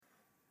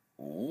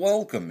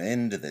Welcome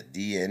into the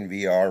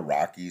DNVR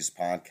Rockies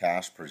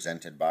podcast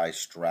presented by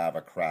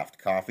Strava Craft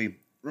Coffee.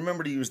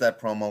 Remember to use that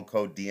promo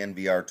code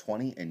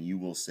DNVR20 and you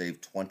will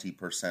save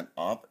 20%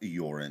 off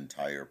your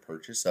entire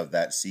purchase of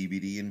that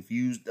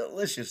CBD-infused,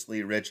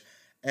 deliciously rich,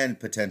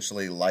 and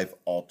potentially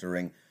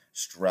life-altering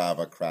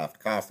Strava Craft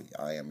Coffee.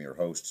 I am your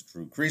host,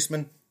 Drew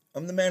Creasman.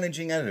 I'm the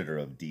managing editor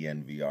of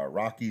DNVR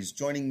Rockies.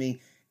 Joining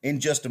me in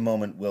just a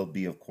moment will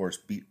be, of course,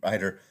 beat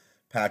writer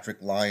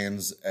Patrick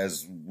Lyons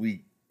as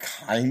we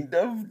kind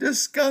of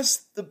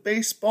discussed the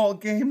baseball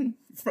game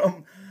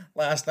from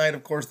last night.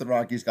 Of course, the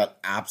Rockies got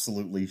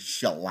absolutely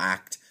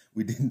shellacked.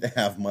 We didn't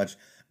have much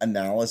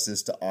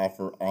analysis to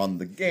offer on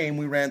the game.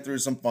 We ran through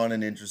some fun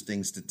and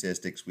interesting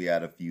statistics. We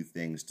had a few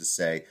things to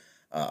say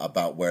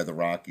about where the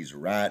Rockies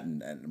are at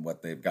and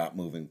what they've got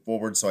moving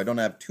forward. So I don't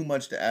have too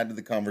much to add to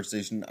the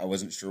conversation. I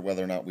wasn't sure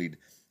whether or not we'd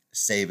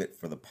save it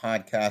for the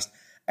podcast.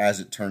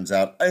 As it turns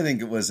out, I think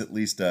it was at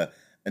least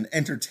an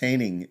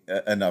entertaining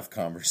enough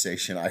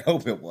conversation, I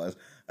hope it was,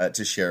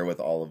 to share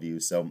with all of you.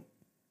 So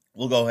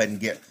we'll go ahead and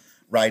get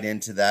right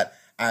into that.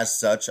 As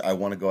such, I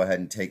want to go ahead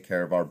and take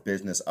care of our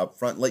business up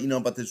front, let you know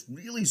about this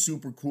really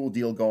super cool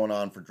deal going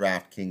on for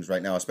DraftKings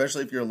right now,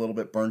 especially if you're a little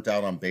bit burnt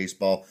out on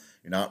baseball.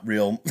 You're not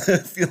real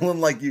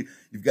feeling like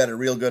you've got a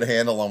real good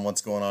handle on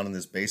what's going on in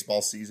this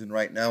baseball season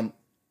right now.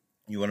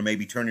 You want to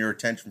maybe turn your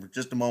attention for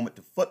just a moment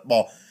to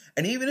football.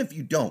 And even if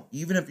you don't,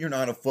 even if you're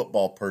not a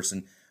football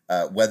person,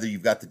 whether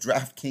you've got the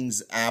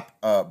DraftKings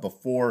app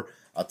before,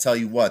 I'll tell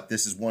you what,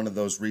 this is one of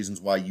those reasons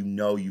why you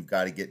know you've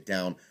got to get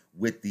down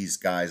with these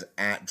guys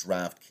at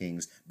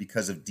DraftKings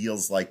because of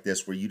deals like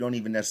this where you don't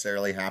even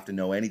necessarily have to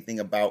know anything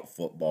about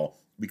football.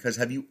 Because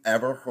have you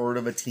ever heard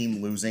of a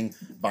team losing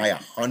by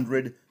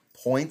 100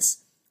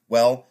 points?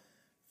 Well,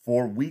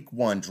 for week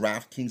one,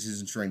 DraftKings is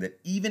ensuring that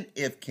even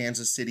if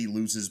Kansas City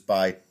loses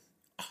by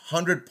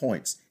 100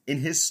 points in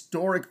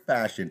historic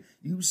fashion,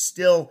 you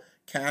still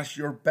cash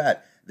your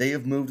bet. They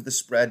have moved the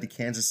spread to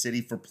Kansas City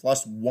for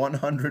plus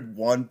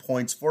 101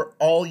 points for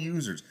all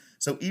users.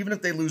 So even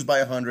if they lose by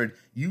 100,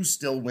 you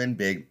still win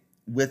big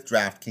with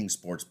DraftKings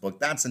Sportsbook.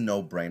 That's a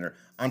no-brainer.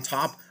 On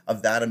top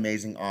of that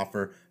amazing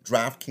offer,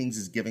 DraftKings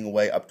is giving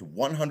away up to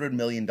 $100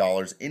 million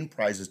in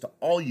prizes to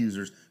all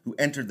users who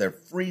entered their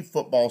free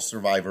football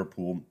survivor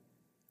pool.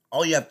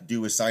 All you have to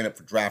do is sign up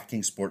for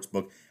DraftKings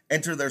Sportsbook,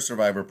 enter their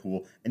survivor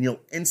pool, and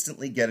you'll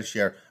instantly get a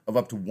share of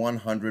up to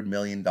 $100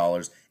 million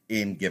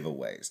in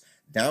giveaways.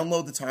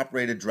 Download the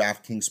top-rated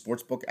DraftKings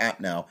Sportsbook app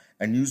now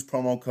and use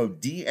promo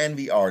code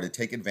DNVR to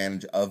take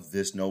advantage of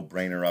this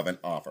no-brainer of an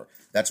offer.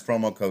 That's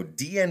promo code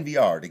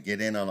DNVR to get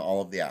in on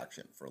all of the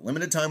action. For a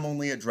limited time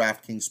only at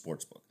DraftKings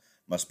Sportsbook.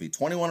 Must be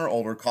 21 or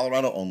older,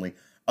 Colorado only.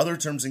 Other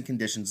terms and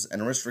conditions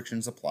and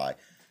restrictions apply.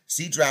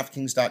 See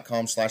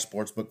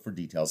DraftKings.com/sportsbook for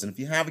details. And if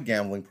you have a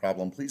gambling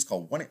problem, please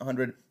call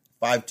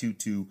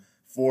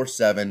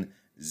 1-800-522-4700.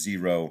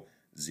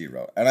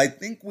 And I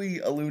think we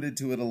alluded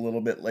to it a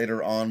little bit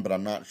later on, but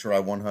I'm not sure I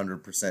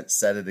 100%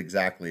 said it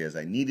exactly as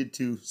I needed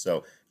to.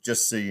 So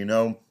just so you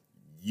know,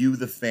 you,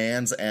 the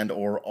fans, and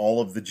or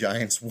all of the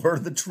Giants were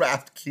the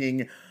draft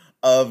king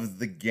of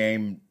the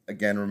game.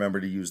 Again, remember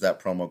to use that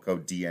promo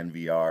code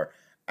DNVR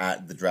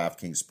at the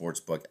DraftKings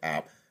Sportsbook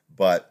app.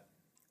 But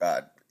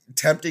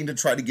tempting to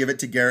try to give it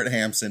to Garrett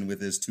Hampson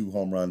with his 2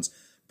 home runs.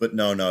 But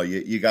no,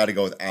 you got to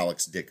go with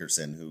Alex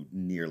Dickerson, who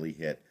nearly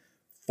hit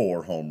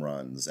 4 home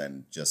runs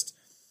and just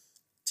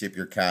tip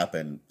your cap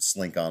and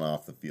slink on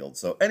off the field.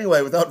 So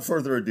anyway, without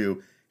further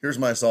ado, here's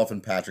myself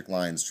and Patrick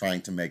Lyons trying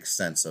to make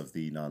sense of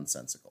the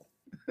nonsensical.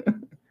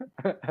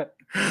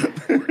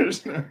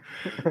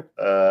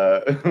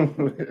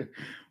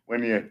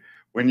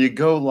 When you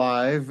go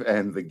live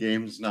and the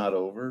game's not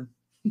over.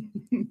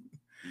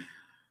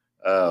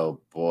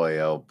 Oh boy.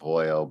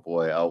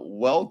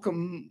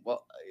 Welcome.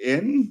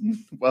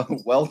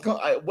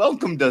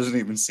 Welcome doesn't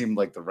even seem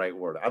like the right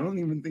word. I don't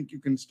even think you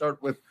can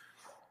start with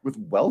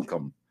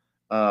welcome.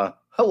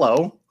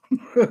 Hello.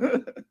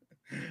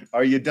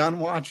 Are you done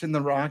watching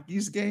the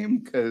Rockies game?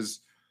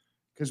 Because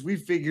we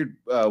figured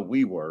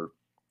we were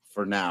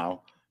for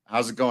now.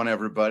 How's it going,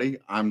 everybody?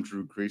 I'm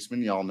Drew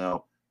Creasman. Y'all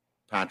know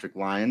Patrick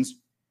Lyons.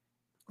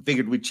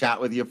 Figured we'd chat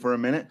with you for a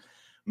minute.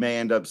 May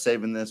end up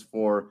saving this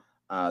for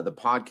the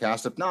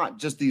podcast. If not,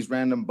 just these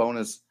random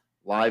bonus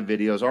live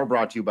videos are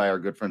brought to you by our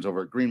good friends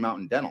over at Green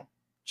Mountain Dental.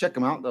 Check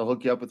them out. They'll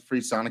hook you up with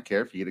free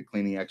Sonicare if you get a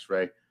cleaning,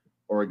 x-ray,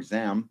 or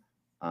exam.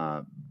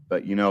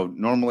 But,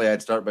 normally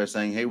I'd start by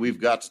saying, hey, we've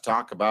got to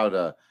talk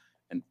about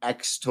an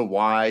X to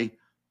Y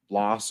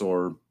loss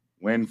or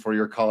win for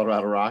your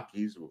Colorado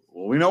Rockies.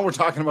 Well, we know we're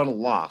talking about a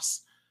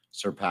loss,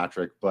 Sir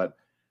Patrick, but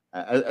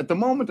at the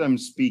moment I'm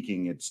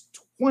speaking, it's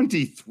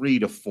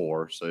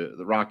 23-4. So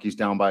the Rockies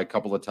down by a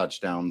couple of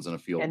touchdowns and a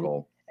field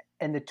goal.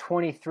 And the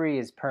 23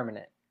 is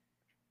permanent.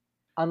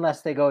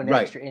 Unless they go into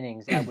extra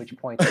innings, at which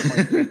point the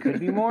 23 could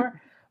be more.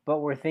 But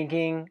we're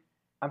thinking,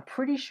 I'm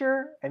pretty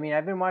sure. I mean,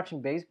 I've been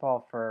watching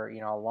baseball for,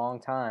 a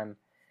long time.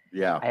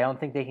 Yeah. I don't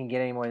think they can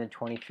get any more than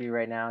 23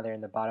 right now. They're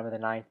in the bottom of the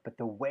ninth. But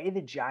the way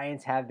the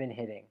Giants have been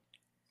hitting,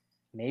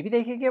 maybe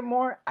they could get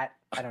more. I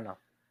don't know.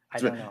 I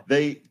don't know.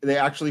 They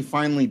actually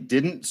finally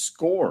didn't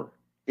score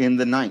in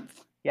the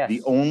ninth. Yes.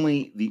 The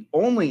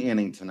only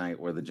inning tonight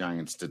where the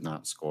Giants did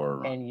not score a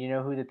run. And you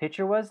know who the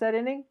pitcher was that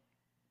inning?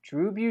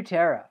 Drew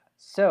Butera.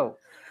 So,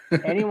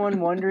 anyone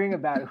wondering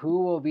about who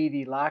will be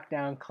the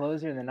lockdown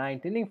closer in the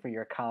ninth inning for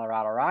your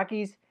Colorado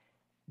Rockies?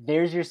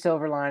 There's your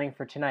silver lining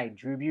for tonight.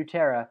 Drew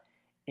Butera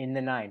in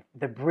the ninth.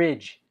 The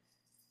bridge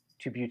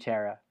to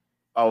Butera.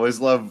 I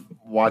always love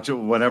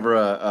watching whenever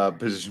a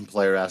position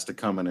player has to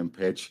come in and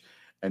pitch,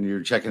 and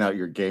you're checking out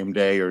your game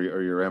day or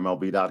your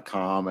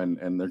MLB.com,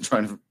 and they're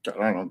trying to,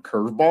 I don't know,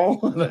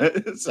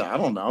 curveball. So, I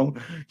don't know.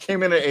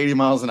 Came in at 80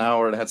 miles an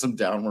hour and had some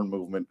downward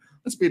movement.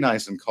 Let's be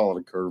nice and call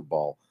it a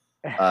curveball.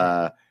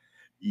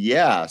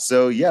 Yeah.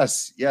 So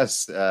yes.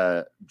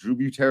 Drew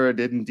Butera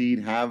did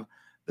indeed have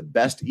the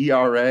best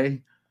ERA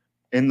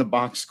in the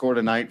box score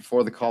tonight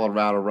for the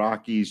Colorado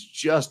Rockies.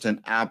 Just an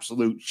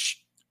absolute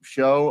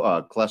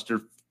show.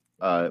 Clester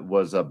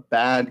was a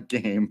bad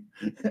game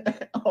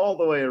all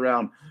the way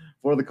around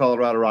for the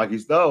Colorado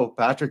Rockies, though.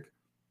 Patrick,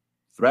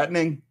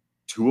 threatening,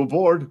 2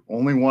 aboard,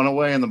 only 1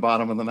 away in the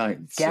bottom of the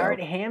ninth. Garrett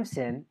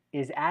Hampson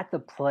is at the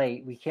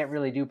plate. We can't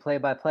really do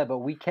play-by-play, but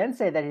we can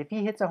say that if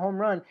he hits a home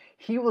run,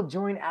 he will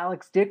join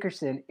Alex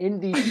Dickerson in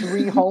the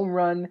 3 home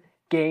run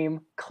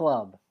game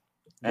club.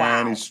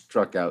 Wow. And he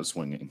struck out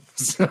swinging.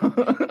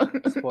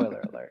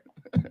 Spoiler alert.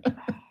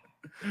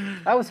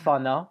 That was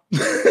fun, though.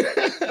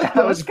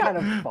 That was kind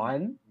of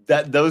fun.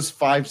 Those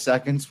 5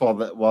 seconds while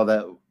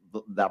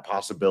that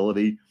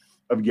possibility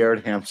of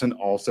Garrett Hampson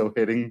also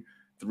hitting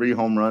 3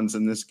 home runs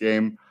in this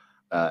game,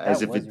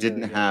 as if it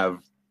didn't really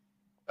have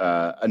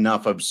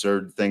enough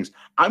absurd things.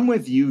 I'm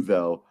with you,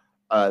 though,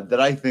 that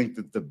I think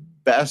that the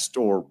best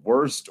or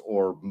worst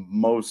or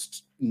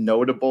most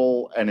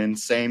notable and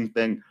insane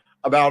thing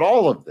about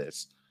all of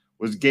this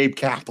was Gabe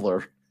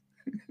Kapler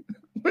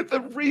with a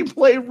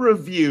replay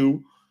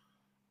review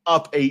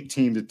up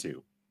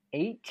 18-2.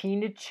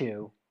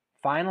 18-2,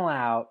 final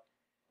out.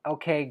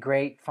 Okay,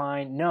 great,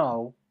 fine.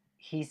 No,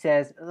 he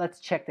says, let's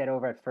check that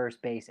over at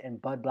first base.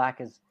 And Bud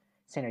Black is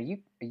saying,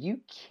 are you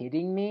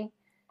kidding me?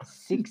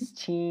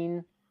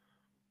 16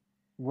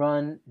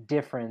 run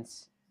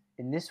difference.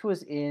 And this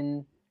was either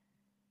in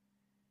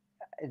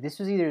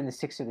the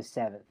 6th or the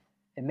 7th.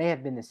 It may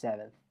have been the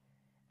 7th.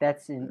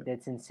 That's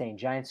insane.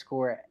 Giants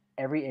score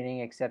every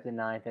inning except the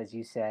 9th, as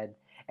you said.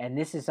 And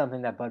this is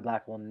something that Bud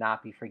Black will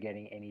not be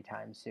forgetting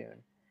anytime soon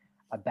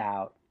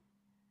about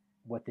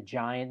what the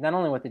Giants, not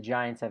only what the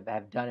Giants have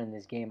done in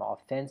this game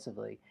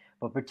offensively,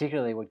 but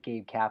particularly what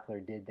Gabe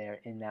Kapler did there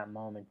in that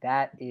moment.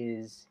 That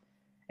is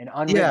an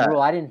unwritten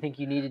rule I didn't think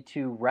you needed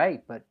to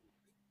write, but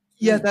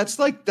yeah, that's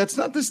not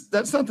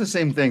the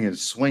same thing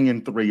as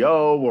swinging 3-0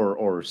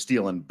 or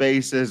stealing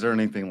bases or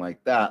anything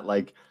like that.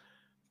 Like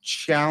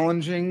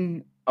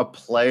challenging a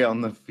play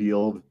on the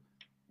field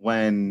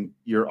when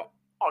you're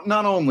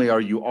not only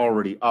are you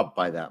already up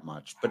by that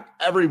much, but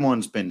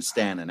everyone's been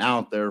standing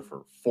out there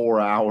for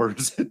 4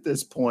 hours at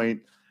this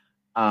point.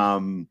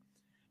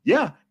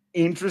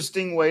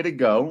 Interesting way to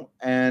go.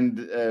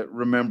 And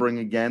remembering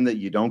again that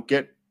you don't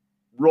get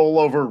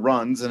rollover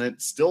runs, and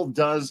it still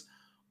does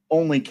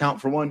only count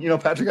for 1. You know,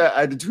 Patrick,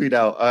 I had to tweet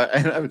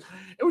out,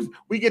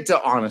 we get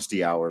to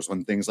honesty hours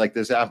when things like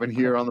this happen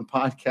here on the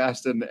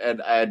podcast,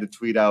 and I had to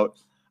tweet out.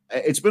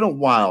 It's been a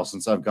while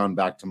since I've gone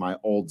back to my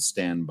old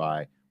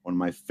standby. One of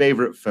my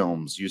favorite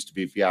films used to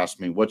be, if you asked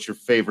me, what's your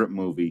favorite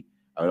movie?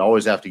 I would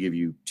always have to give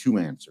you 2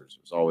 answers.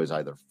 It was always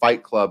either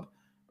Fight Club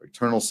or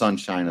Eternal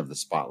Sunshine of the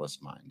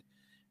Spotless Mind.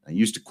 I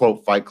used to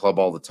quote Fight Club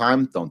all the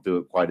time. Don't do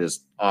it quite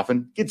as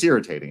often. Gets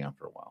irritating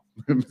after a while.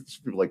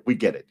 People like, we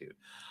get it, dude.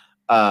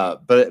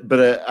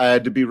 But I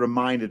had to be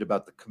reminded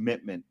about the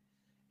commitment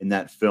in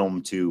that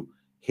film to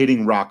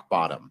hitting rock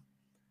bottom.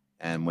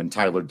 And when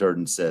Tyler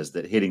Durden says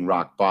that hitting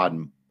rock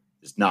bottom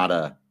is not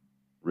a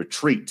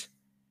retreat,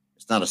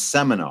 it's not a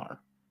seminar.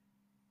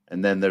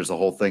 And then there's a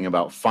whole thing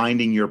about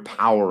finding your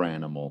power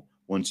animal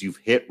once you've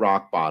hit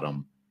rock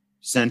bottom,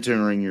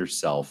 centering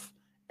yourself,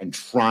 and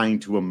trying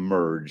to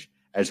emerge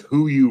as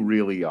who you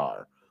really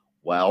are.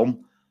 Well,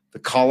 the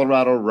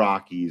Colorado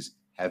Rockies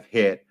have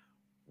hit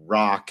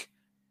rock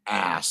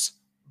ass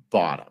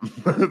bottom.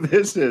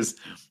 This is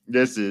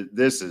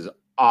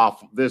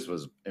awful. This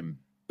was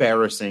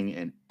embarrassing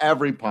in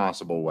every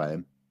possible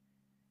way.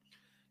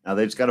 Now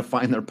they just got to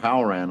find their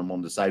power animal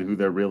and decide who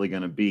they're really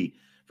going to be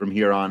from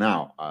here on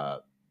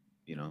out.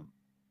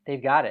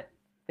 They've got it.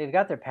 They've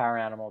got their power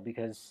animal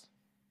because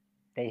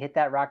they hit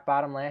that rock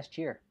bottom last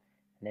year,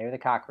 and they were the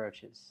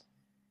cockroaches.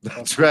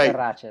 That's right.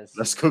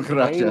 Las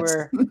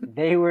cucarachas.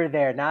 They were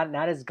there.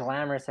 Not as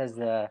glamorous as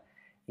the,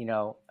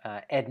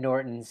 Ed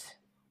Norton's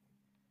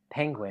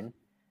Penguin,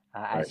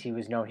 as he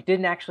was known. He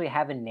didn't actually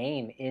have a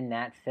name in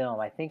that film.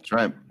 I think. That's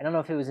right. I don't know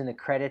if it was in the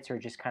credits or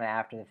just kind of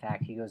after the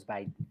fact. He goes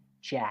by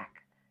Jack.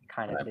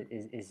 Kind of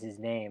is his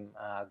name.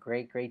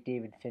 Great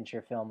David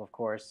Fincher film, of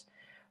course.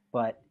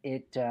 But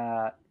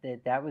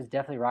that was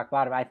definitely rock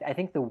bottom. I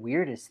think the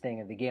weirdest thing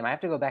of the game, I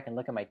have to go back and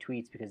look at my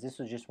tweets because this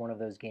was just one of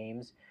those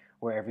games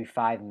where every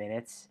 5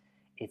 minutes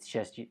it's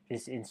just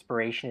this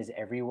inspiration is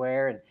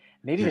everywhere. And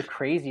Maybe the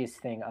craziest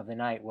thing of the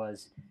night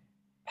was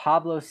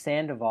Pablo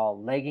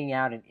Sandoval legging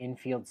out an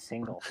infield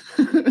single.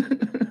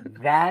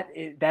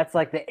 That's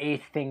like the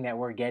 8th thing that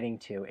we're getting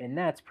to, and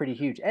that's pretty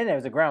huge. And there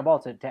was a ground ball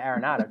to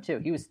Arenado too.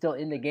 He was still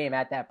in the game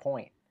at that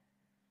point.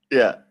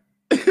 Yeah.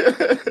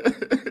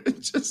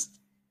 Just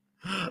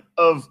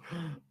of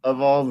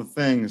all the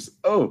things.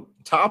 Oh,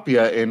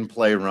 Tapia in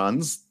play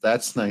runs.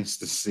 That's nice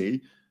to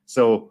see.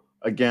 So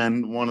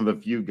again, one of the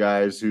few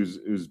guys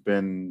who's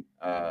been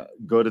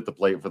good at the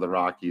plate for the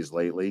Rockies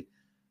lately.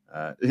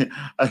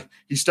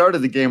 He started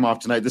the game off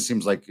tonight. This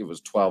seems like it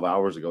was 12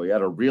 hours ago. He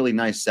had a really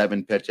nice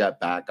 7-pitch at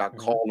bat, got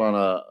called on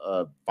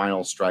a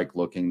final strike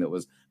looking that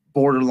was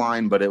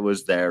borderline, but it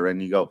was there.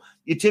 And you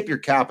tip your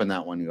cap in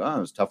that one. You go, oh,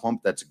 it was a tough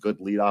hump. That's a good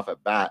leadoff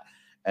at bat.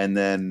 And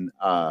then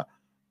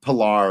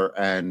Pilar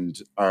and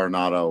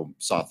Arenado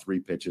saw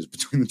 3 pitches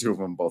between the two of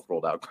them, both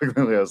rolled out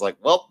quickly. I was like,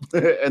 well,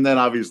 and then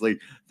obviously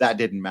that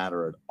didn't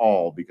matter at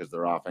all because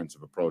their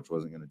offensive approach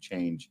wasn't going to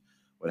change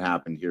what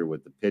happened here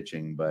with the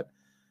pitching. But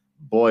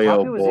boy,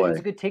 Tapia oh boy. It was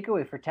a good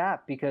takeaway for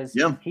Tap because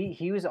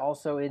he was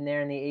also in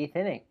there in the 8th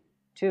inning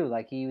too.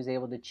 Like he was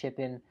able to chip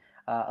in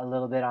a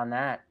little bit on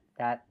that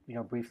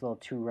brief little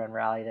 2-run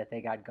rally that they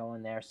got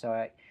going there.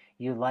 So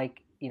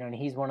and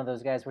he's one of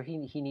those guys where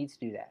he needs to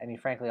do that. I mean,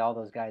 frankly, all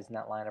those guys in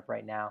that lineup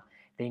right now,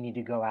 they need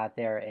to go out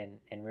there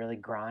and really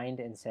grind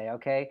and say,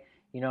 okay,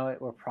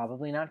 we're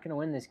probably not going to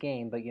win this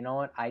game, but you know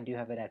what? I do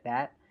have it at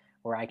bat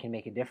where I can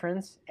make a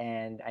difference,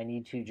 and I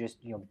need to just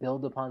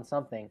build upon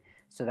something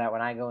so that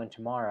when I go in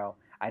tomorrow,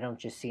 I don't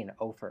just see an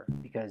offer.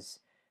 Because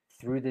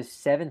through this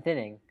 7th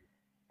inning,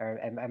 or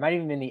it might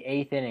even been the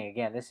 8th inning.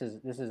 Again, this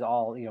is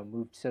all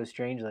moved so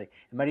strangely.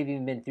 It might have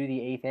even been through the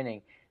 8th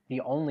inning.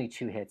 The only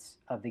 2 hits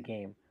of the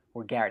game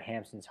were Garrett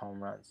Hampson's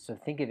home runs. So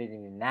think of it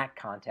in that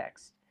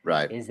context.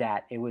 Right. Is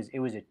that it was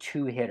a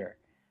 2-hitter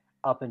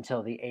up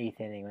until the 8th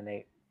inning when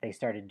they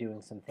started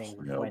doing some things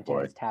with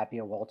Fuentes,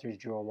 Tapia, Walters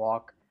drew a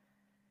walk.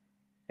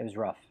 It was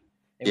rough.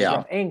 It was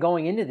rough. And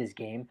going into this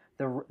game,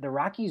 the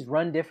Rockies'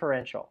 run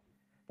differential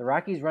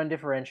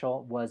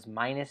was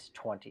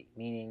 -20,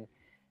 meaning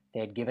they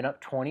had given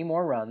up 20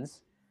 more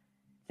runs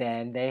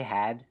than they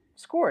had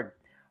scored.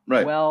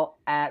 Right. Well,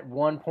 at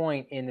one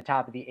point in the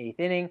top of the 8th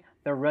inning,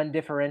 the run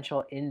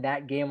differential in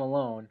that game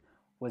alone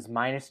was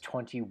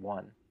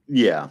 -21.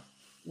 Yeah.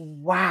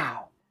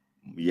 Wow.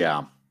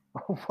 Yeah.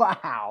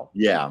 Wow.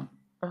 Yeah.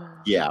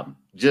 Yeah.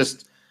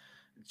 Just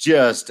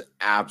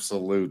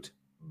absolute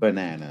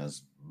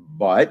bananas.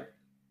 But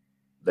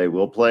they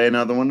will play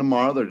another one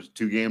tomorrow. There's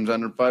 2 games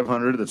under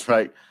 500. That's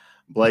right,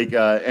 Blake.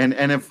 And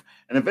if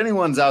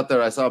anyone's out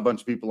there, I saw a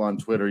bunch of people on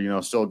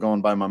Twitter, still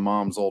going by my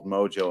mom's old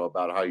mojo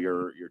about how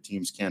your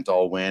teams can't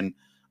all win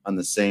on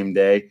the same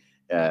day.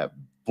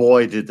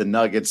 Boy, did the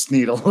Nuggets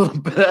need a little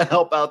bit of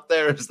help out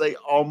there as they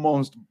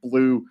almost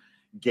blew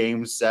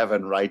Game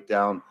 7 right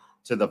down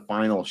to the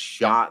final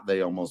shot.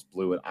 They almost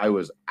blew it. I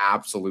was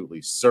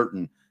absolutely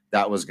certain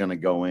that was going to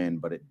go in,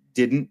 but it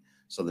didn't.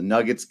 So the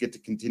Nuggets get to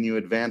continue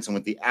advancing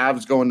with the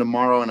Avs going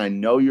tomorrow. And I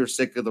know you're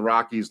sick of the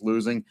Rockies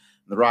losing.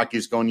 The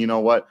Rockies going, you know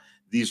what?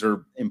 These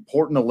are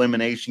important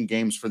elimination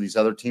games for these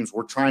other teams.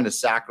 We're trying to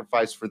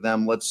sacrifice for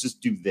them. Let's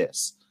just do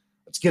this.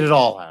 Let's get it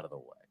all out of the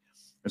way.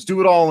 Let's do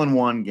it all in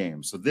one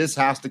game. So this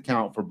has to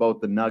count for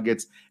both the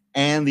Nuggets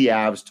and the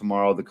Avs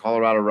tomorrow. The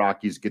Colorado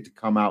Rockies get to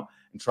come out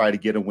and try to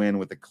get a win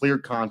with a clear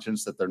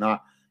conscience that they're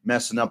not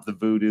messing up the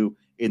voodoo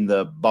in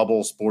the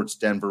bubble sports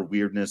Denver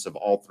weirdness of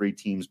all 3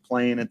 teams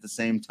playing at the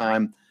same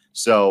time.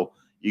 So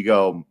you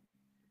go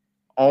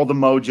all the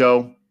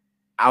mojo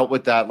out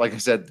with that. Like I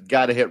said,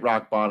 got to hit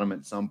rock bottom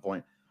at some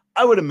point.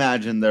 I would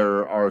imagine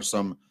there are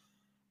some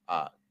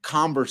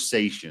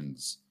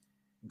conversations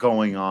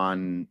going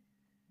on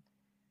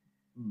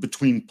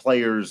between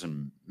players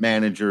and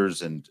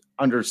managers and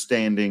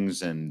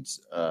understandings and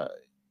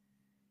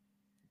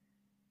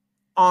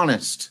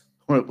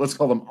let's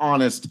call them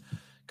honest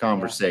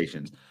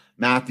conversations. Yeah.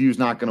 Matthew's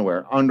not going to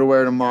wear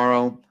underwear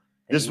tomorrow.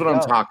 This is what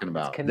I'm talking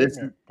about.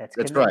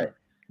 That's right.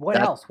 What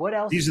else?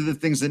 These are the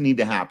things that need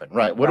to happen.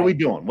 Right. What are we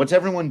doing? What's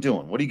everyone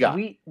doing? What do you got?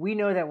 We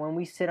know that when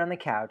we sit on the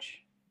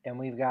couch and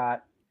we've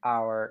got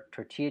our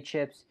tortilla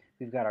chips,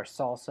 we've got our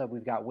salsa,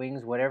 we've got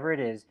wings, whatever it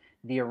is,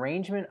 the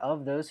arrangement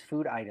of those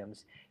food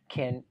items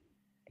can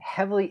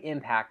heavily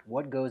impact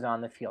what goes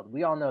on the field.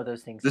 We all know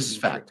those things. This is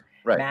fact.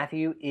 Right.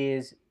 Matthew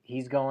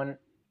he's going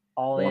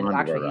all in.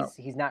 Actually,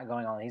 he's not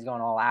going all in. He's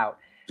going all out.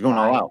 He's going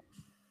all out.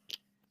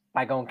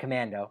 By going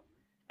commando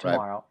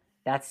tomorrow. Right.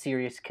 That's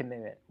serious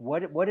commitment.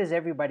 What does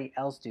everybody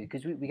else do?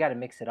 Because we got to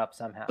mix it up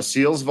somehow.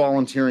 Seal's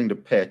volunteering to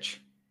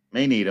pitch.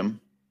 May need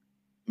him.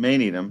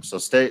 So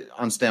stay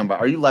on standby.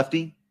 Are you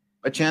lefty?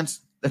 A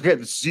chance? They've got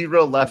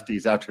 0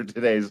 lefties after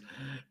today's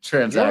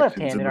transactions. You're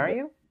left-handed, aren't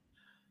you?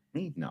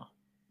 Me? No.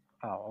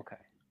 Oh, okay.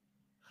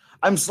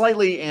 I'm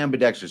slightly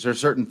ambidextrous. There are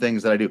certain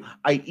things that I do.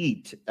 I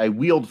eat. I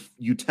wield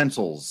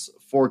utensils,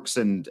 forks,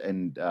 and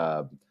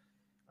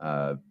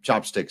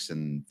chopsticks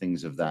and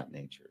things of that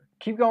nature.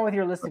 Keep going with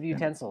your list of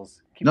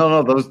utensils.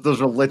 No,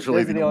 those are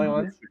literally the only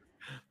ones.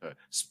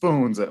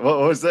 Spoons. What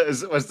was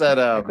that? Was that?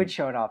 I quit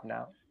showing off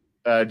now.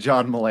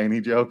 John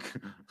Mulaney joke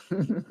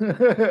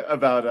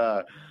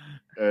about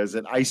is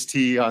it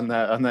Ice-T on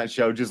that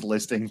show just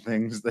listing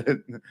things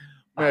that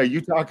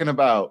you talking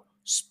about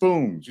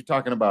spoons, you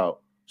talking about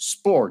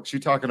sports, you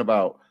talking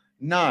about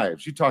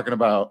knives, you talking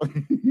about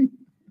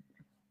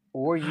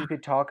Or you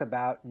could talk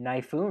about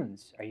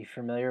knifeoons. Are you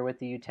familiar with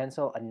the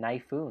utensil, a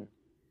knifeoon?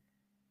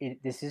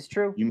 This is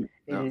true.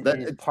 It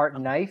is part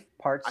knife,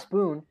 part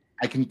spoon.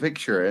 I can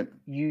picture it.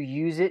 You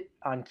use it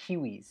on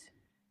kiwis.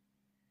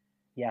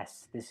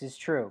 Yes, this is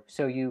true.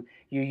 So you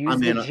use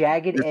the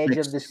jagged edge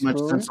of the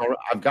spoon.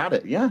 I've got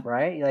it. Yeah.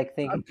 Right. You like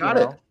think. I've got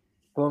it.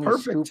 Boom.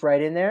 Perfect. You scoop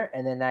right in there,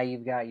 and then now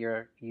you've got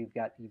your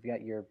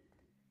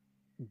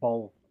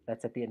bowl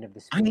that's at the end of the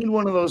spoon. I need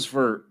one of those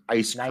for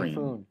ice cream.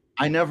 Knifeoon.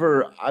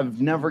 I've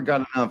never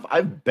got enough.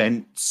 I've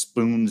bent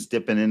spoons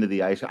dipping into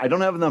the ice. I don't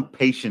have enough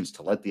patience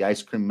to let the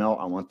ice cream melt.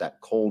 I want that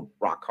cold,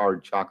 rock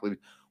hard chocolate.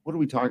 What are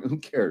we talking? Who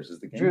cares? Is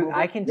the game Drew? over?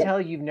 I can tell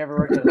you've never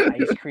worked at an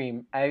ice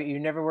cream.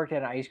 You've never worked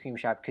at an ice cream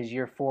shop because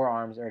your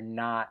forearms are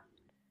not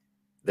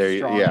there.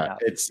 Yeah, enough.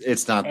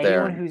 It's not Anyone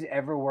there. Anyone who's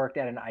ever worked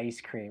at an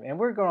ice cream, and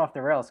we're going off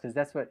the rails because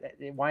that's what.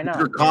 Why not?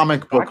 Your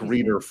comic book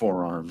reader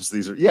forearms.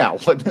 These are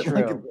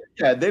True.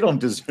 Yeah, they don't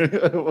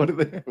deserve. What do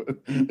they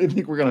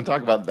think we're going to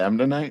talk about them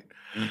tonight?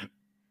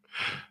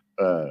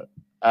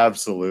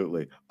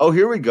 Absolutely. Oh,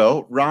 here we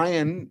go.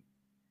 Ryan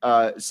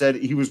said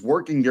he was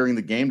working during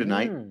the game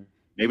tonight.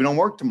 Maybe don't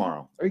work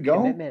tomorrow. There you go.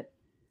 Commitment.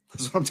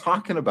 That's what I'm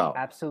talking about.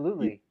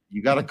 Absolutely.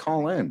 You got to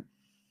call in.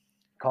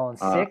 Calling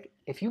sick.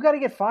 If you got to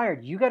get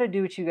fired, you got to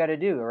do what you got to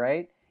do,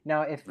 right?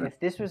 Now, if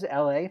this was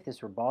LA, if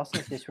this were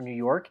Boston, if this were New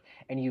York,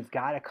 and you've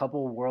got a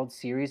couple World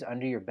Series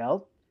under your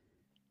belt,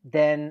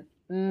 then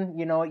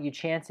you know what, you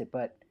chance it.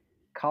 But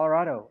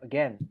Colorado,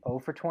 again, 0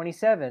 for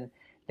 27.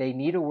 They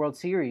need a World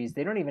Series.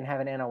 They don't even have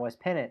an NL West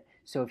pennant.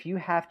 So if you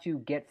have to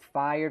get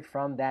fired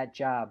from that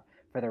job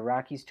for the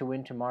Rockies to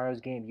win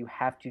tomorrow's game, you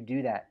have to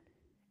do that.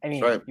 I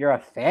mean, You're a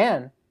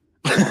fan.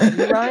 Aren't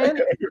you, Ryan?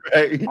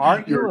 Right.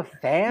 Aren't you a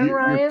fan,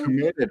 Ryan? You're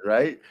committed,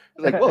 right?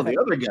 Like, well, the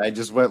other guy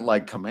just went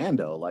like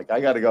commando. Like,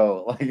 I got to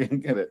go.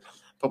 Like,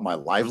 put my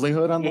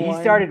livelihood on the line.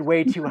 He started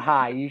way too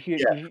high. You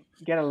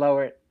got to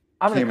lower it.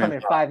 I'm going to come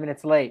in 5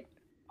 minutes late.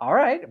 All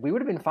right, we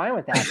would have been fine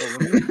with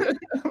that.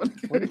 But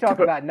when you talk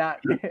about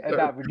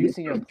about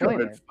reducing your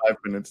employment, 5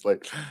 minutes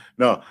late.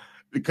 No,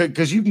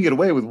 because you can get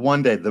away with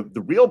one day.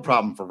 The real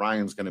problem for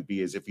Ryan's going to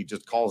be is if he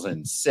just calls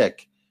in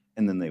sick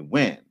and then they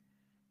win.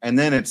 And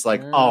then it's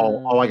like,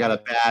 oh, I got a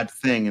bad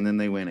thing, and then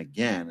they win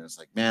again. And it's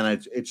like, man,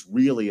 it's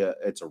really a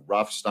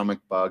rough stomach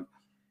bug.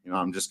 You know,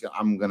 I'm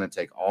gonna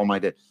take all my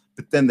day.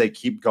 But then they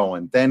keep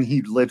going. Then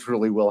he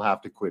literally will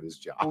have to quit his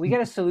job. Well, we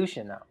got a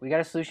solution though. We got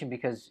a solution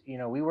because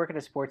we work at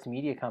a sports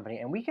media company,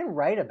 and we can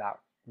write about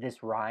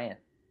this Ryan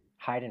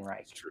Heidenreich.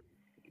 That's true.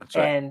 That's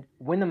right. And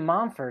when the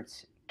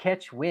Monforts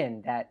catch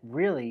wind that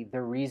really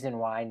the reason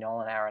why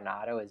Nolan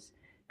Arenado is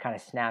kind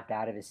of snapped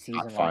out of his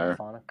season-long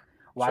funk.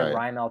 Why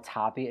Raimel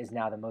Tapia is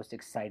now the most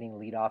exciting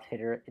leadoff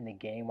hitter in the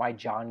game. Why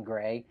John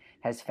Gray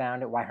has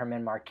found it. Why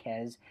Herman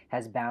Marquez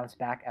has bounced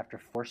back after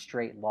 4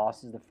 straight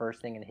losses. The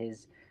first time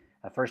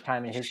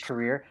in his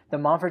career. The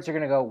Monforts are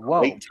going to go, whoa,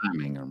 great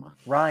timing, Irma.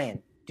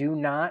 Ryan, do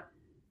not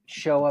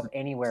show up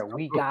anywhere.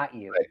 We got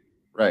you.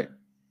 Right.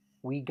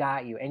 We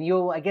got you. And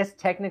you'll, I guess,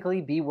 technically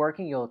be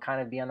working. You'll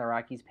kind of be on the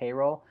Rockies'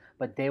 payroll,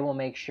 but they will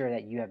make sure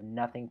that you have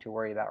nothing to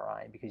worry about,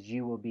 Ryan, because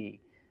you will be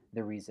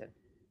the reason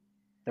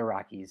the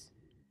Rockies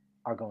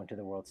are going to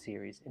the World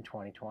Series in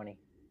 2020.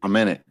 I'm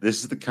in it.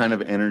 This is the kind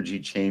of energy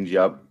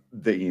change-up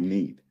that you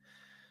need.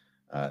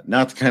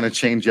 Not the kind of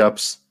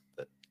change-ups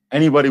that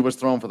anybody was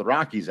throwing for the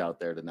Rockies out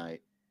there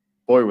tonight.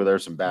 Boy, were there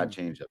some bad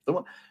change-ups. The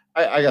one,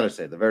 I got to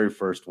say, the very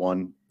first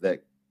one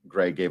that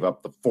Gray gave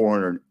up, the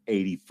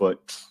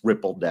 480-foot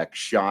triple-deck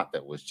shot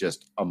that was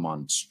just a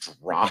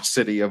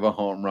monstrosity of a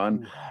home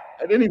run.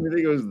 I didn't even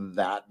think it was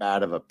that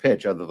bad of a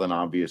pitch, other than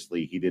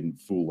obviously he didn't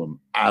fool him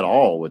at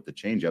all with the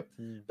changeup.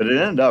 But it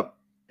ended up,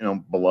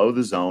 below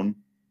the zone,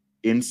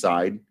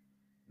 inside.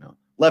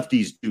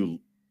 Lefties do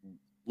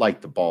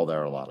like the ball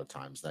there a lot of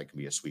times. That can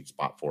be a sweet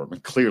spot for him.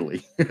 And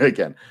clearly,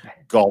 again,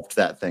 gulped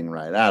that thing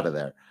right out of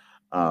there.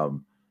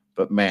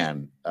 But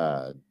man,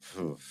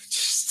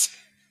 just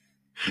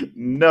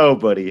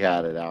nobody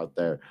had it out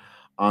there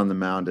on the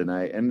mound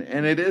tonight. And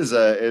it is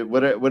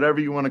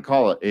whatever you want to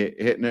call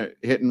it,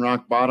 hitting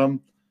rock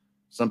bottom.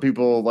 Some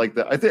people like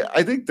that. I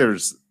think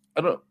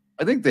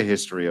the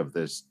history of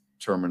this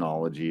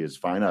terminology is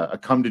fine. A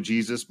come to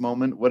Jesus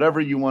moment, whatever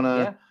you want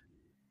to,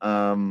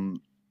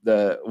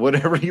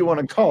 whatever you want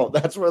to call it.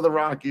 That's where the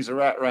Rockies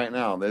are at right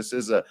now. This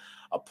is a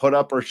put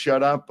up or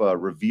shut up,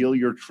 reveal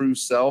your true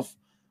self.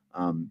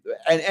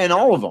 And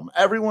all of them,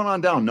 everyone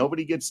on down,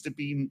 nobody gets to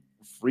be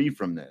free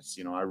from this.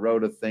 I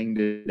wrote a thing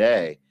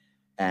today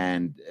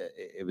and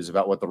it was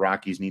about what the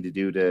Rockies need to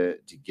do to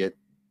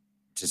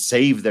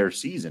save their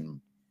season.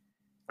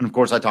 And of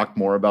course I talked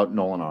more about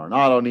Nolan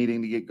Arenado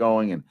needing to get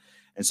going and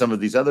some of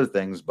these other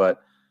things,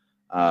 but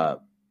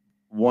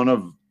one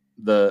of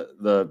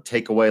the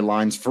takeaway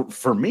lines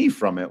for me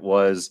from it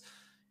was,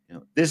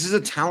 This is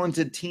a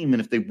talented team,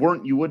 and if they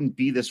weren't, you wouldn't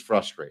be this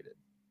frustrated.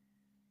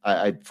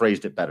 I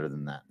phrased it better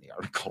than that in the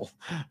article.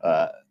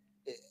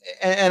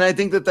 And I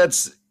think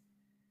that's,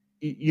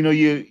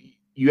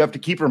 you have to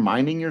keep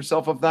reminding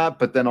yourself of that,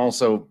 but then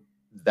also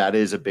that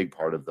is a big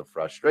part of the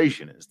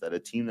frustration, is that a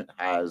team that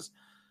has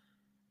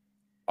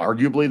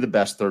arguably the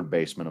best third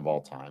baseman of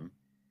all time,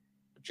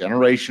 a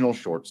generational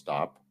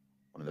shortstop,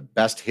 one of the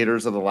best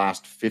hitters of the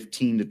last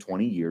 15 to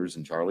 20 years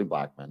in Charlie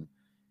Blackmon,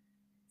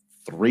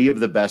 3 of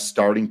the best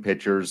starting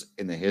pitchers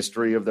in the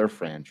history of their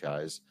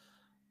franchise,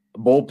 a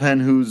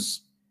bullpen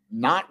who's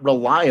not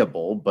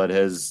reliable, but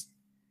has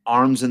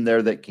arms in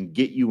there that can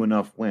get you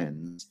enough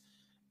wins,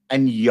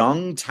 and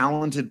young,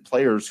 talented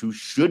players who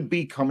should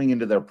be coming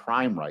into their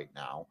prime right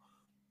now.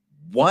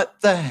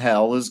 What the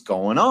hell is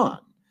going on?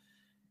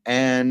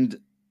 And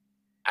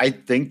I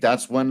think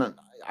that's when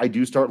I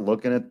do start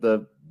looking at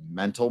the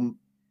mental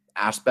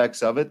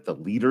aspects of it, the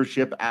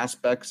leadership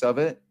aspects of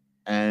it,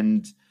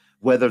 and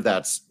whether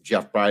that's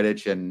Jeff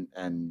Bridich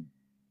and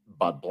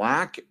Bud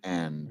Black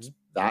and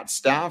that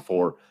staff,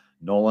 or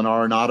Nolan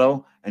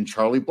Arenado and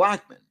Charlie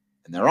Blackmon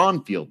and their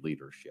on-field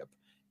leadership.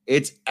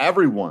 It's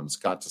everyone's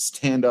got to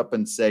stand up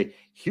and say,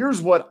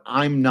 here's what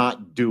I'm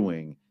not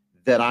doing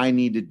that I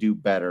need to do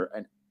better.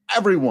 And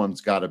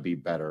everyone's got to be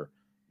better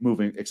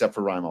moving, except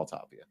for Ryan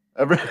Altapia.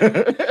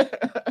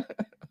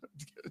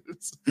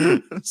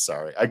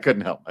 Sorry, I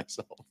couldn't help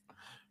myself.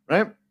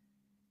 Right?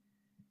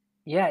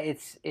 Yeah,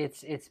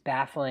 it's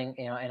baffling,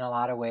 in a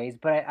lot of ways.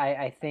 But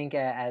I think,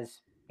 as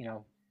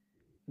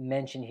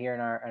mentioned here in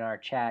our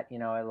chat,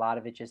 a lot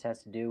of it just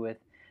has to do with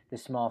the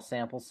small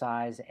sample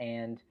size,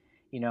 and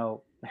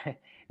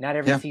not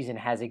every season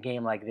has a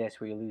game like this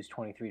where you lose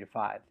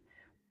 23-5,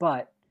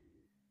 but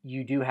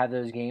you do have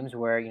those games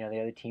where the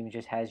other team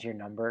just has your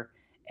number,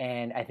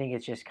 and I think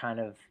it's just kind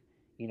of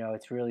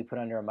it's really put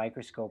under a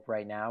microscope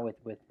right now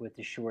with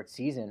the short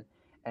season,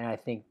 and I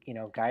think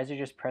guys are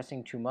just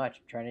pressing too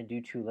much, trying to do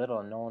too little,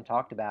 and no one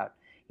talked about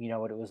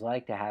what it was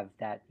like to have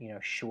that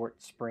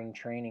short spring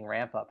training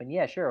ramp up, and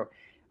yeah, sure.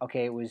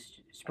 Okay, it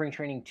was spring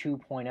training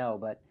 2.0,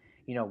 but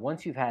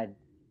once you've had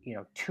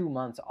 2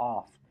 months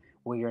off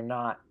where you're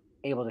not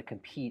able to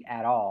compete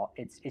at all,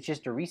 it's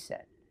just a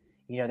reset.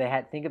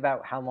 Think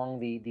about how long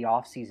the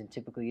off season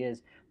typically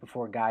is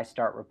before guys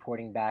start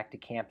reporting back to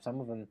camp.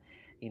 Some of them,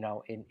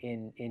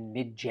 in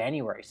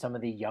mid-January. Some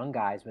of the young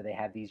guys where they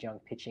have these young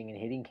pitching and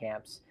hitting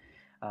camps,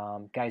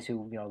 guys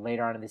who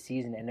later on in the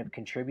season end up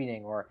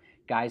contributing, or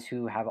guys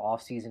who have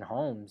off-season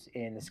homes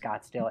in the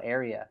Scottsdale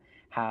area.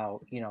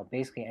 How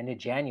basically end of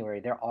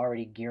January they're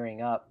already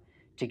gearing up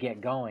to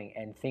get going,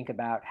 and think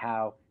about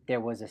how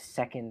there was a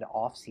second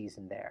off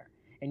season there.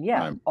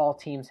 And all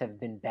teams have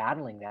been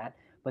battling that,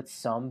 but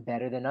some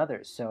better than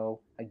others. So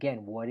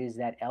again, what is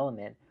that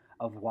element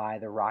of why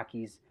the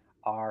Rockies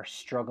are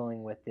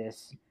struggling with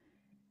this?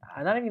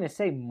 I'm not even going to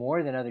say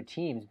more than other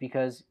teams,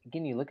 because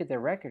again, you look at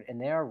their record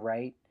and they are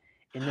right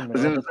in the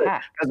middle of the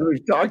pack. As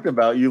we've talked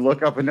about, you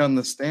look up and down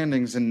the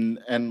standings,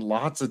 and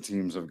lots of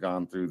teams have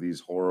gone through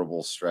these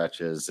horrible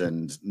stretches,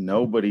 and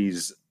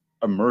nobody's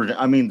emerging.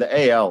 I mean,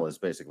 the AL is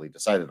basically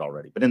decided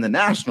already, but in the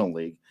National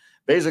League,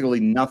 basically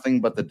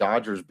nothing but the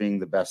Dodgers being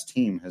the best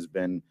team has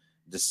been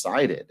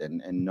decided,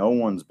 and no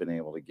one's been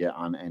able to get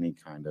on any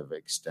kind of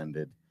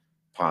extended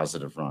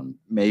positive run.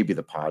 Maybe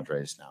the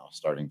Padres now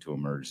starting to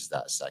emerge as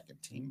that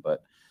second team,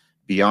 but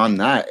beyond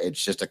that,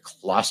 it's just a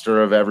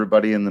cluster of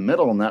everybody in the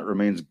middle, and that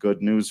remains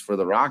good news for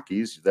the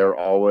Rockies. They're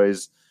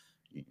always,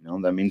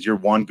 that means you're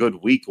one good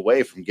week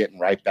away from getting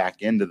right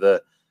back into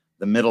the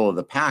middle of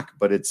the pack.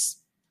 But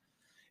it's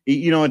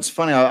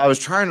funny. I was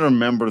trying to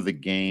remember the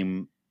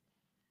game,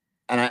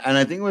 and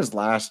I think it was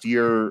last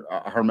year.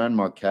 Germán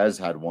Márquez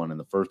had one in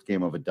the first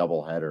game of a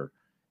doubleheader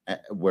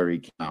where he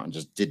came out and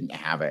just didn't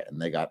have it,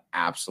 and they got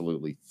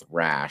absolutely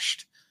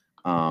thrashed.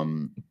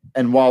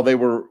 And while they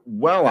were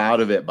well out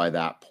of it by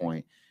that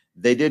point,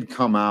 they did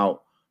come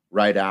out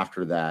right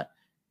after that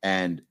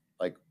and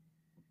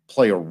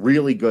play a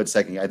really good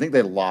second game. I think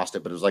they lost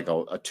it, but it was like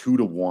a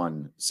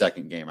 2-1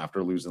 second game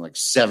after losing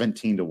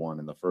 17-1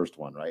 in the first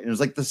one, right? And it was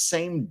the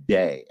same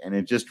day. And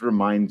it just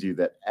reminds you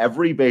that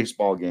every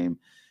baseball game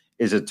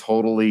is a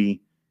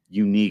totally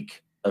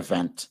unique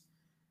event.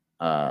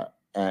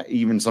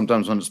 Even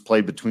sometimes when it's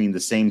played between the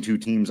same two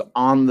teams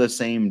on the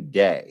same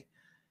day.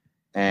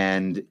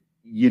 And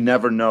you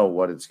never know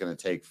what it's going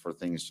to take for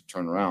things to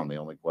turn around. The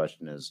only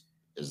question is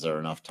there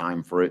enough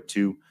time for it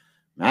to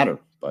matter?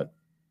 But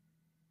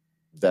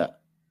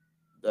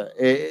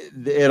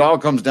it all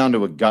comes down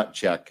to a gut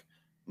check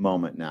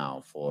moment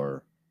now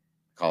for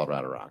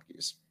Colorado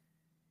Rockies.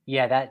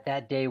 Yeah,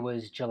 that day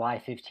was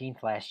July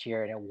 15th last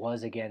year, and it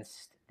was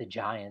against the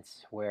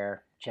Giants,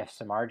 where Jeff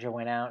Samardzija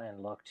went out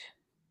and looked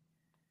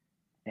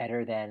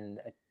better than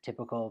a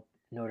typical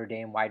Notre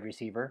Dame wide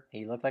receiver.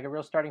 He looked like a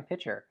real starting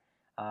pitcher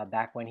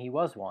back when he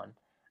was one.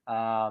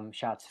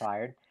 Shots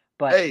fired.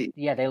 But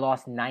they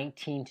lost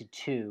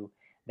 19-2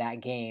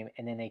 that game,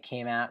 and then they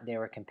came out. They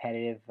were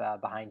competitive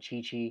behind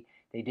Chi-Chi.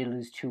 They did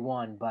lose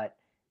 2-1, but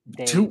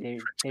they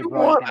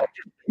brought it back.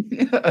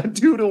 Yeah, a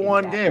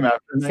 2-1 game after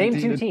 19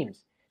 Same two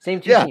teams.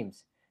 Same two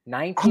teams.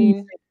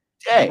 19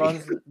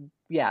 runs.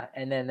 Yeah,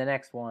 and then the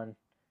next one.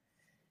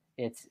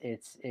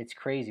 It's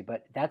crazy,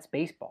 but that's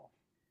baseball.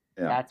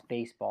 Yeah. That's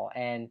baseball.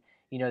 And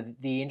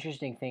the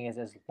interesting thing is,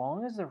 as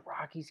long as the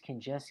Rockies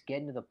can just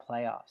get into the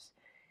playoffs,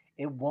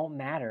 it won't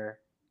matter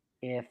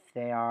if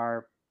they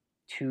are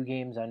 2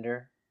 games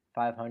under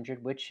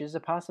 500, which is a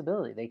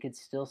possibility. They could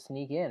still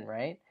sneak in,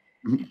 right?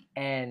 Mm-hmm.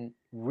 And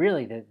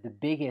really, the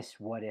biggest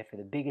what if, or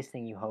the biggest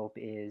thing you hope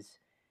is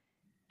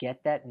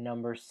get that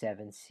number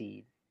 7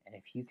 seed. And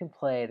if you can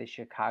play the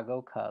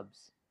Chicago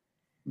Cubs,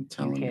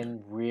 you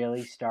can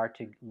really start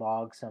to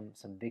log some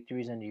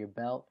victories under your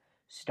belt,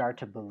 start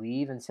to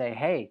believe and say,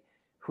 hey,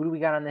 who do we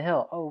got on the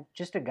hill? Oh,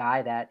 just a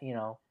guy that,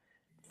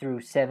 threw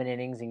 7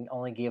 innings and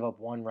only gave up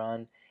 1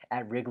 run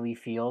at Wrigley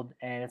Field.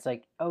 And it's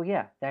like, oh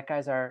yeah, that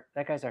guy's our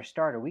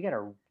starter. We got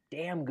a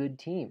damn good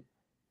team.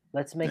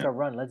 Let's make a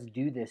run. Let's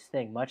do this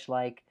thing. Much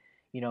like,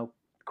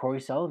 Corey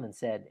Sullivan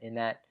said in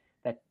that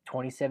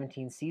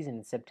 2017 season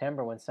in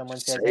September, when someone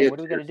said, hey, what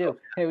do we got to do?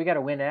 Hey, we got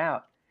to win it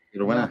out. We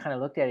all kind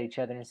of looked at each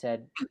other and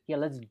said, yeah,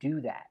 let's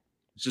do that.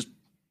 Just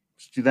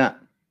do that.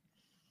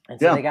 And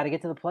so they got to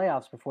get to the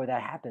playoffs before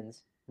that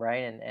happens, right?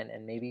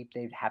 And maybe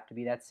they'd have to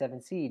be that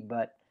 7 seed,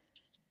 but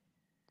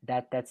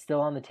that's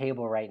still on the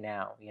table right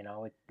now.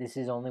 This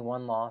is only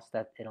 1 loss.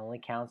 That it only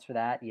counts for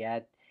that. Yeah,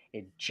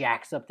 it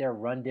jacks up their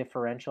run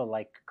differential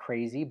like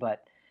crazy,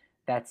 but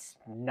that's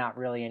not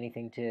really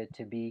anything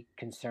to be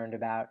concerned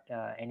about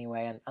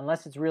anyway,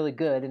 unless it's really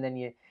good, and then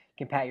you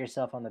can pat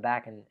yourself on the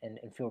back and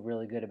feel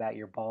really good about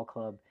your ball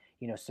club,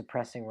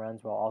 suppressing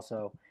runs while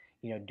also,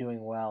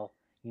 doing well,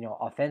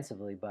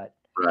 offensively. But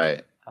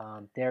right,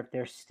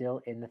 they're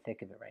still in the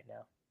thick of it right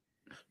now.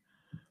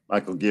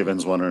 Michael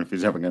Givens wondering if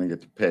he's ever going to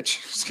get to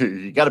pitch.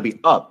 You got to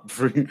be up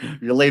for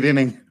your late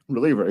inning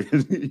reliever.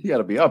 You got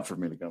to be up for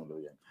me to come to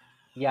the game.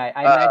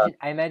 Yeah,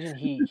 I imagine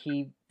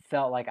he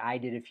felt like I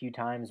did a few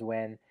times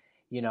when,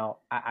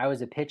 I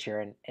was a pitcher,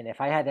 and if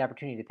I had the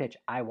opportunity to pitch,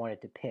 I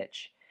wanted to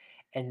pitch.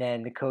 And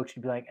then the coach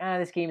would be like,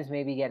 this game is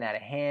maybe getting out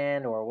of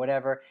hand or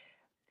whatever.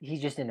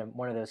 He's just in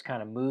one of those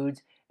kind of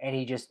moods, and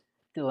he just,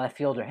 the left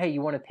fielder, hey,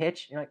 you want to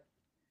pitch? And you're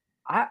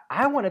like,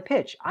 I want to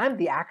pitch. I'm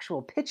the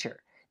actual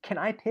pitcher. Can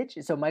I pitch?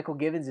 So Michael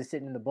Givens is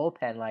sitting in the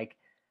bullpen like,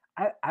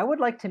 I would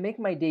like to make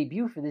my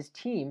debut for this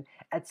team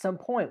at some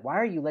point. Why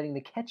are you letting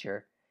the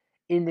catcher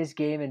in this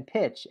game and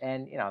pitch?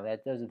 And,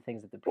 those are the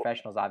things that the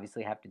professionals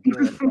obviously have to deal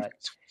with. But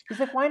he's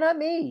like, why not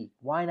me?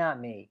 Why not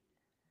me?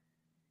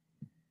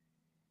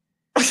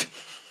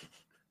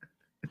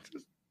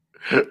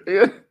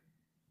 Yeah,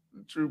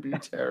 Drew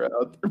Butera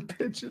out there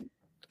pitching.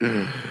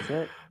 That's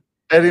it.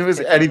 And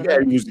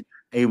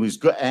he was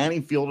good, and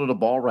he fielded a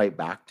ball right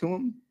back to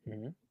him.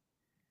 Mm-hmm.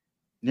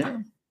 Yeah,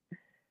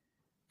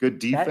 good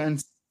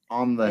defense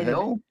on the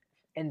hill,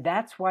 and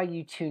that's why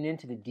you tune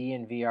into the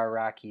DNVR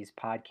Rockies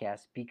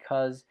podcast,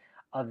 because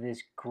of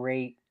this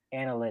great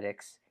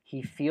analytics.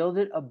 He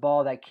fielded a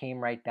ball that came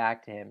right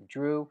back to him.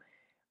 Drew,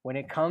 when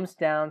it comes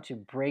down to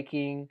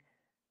breaking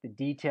the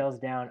details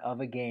down of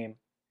a game,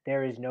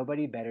 there is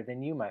nobody better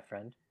than you, my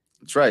friend.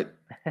 That's right.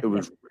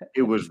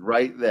 It was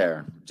right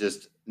there.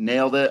 Just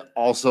nailed it.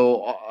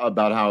 Also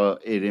about how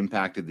it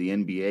impacted the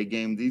NBA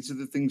game. These are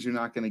the things you're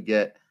not going to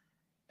get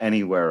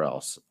anywhere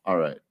else. All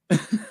right.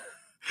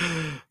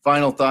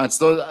 Final thoughts.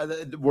 Do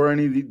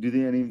any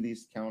of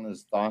these count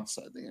as thoughts?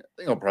 I think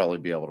I'll probably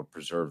be able to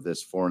preserve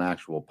this for an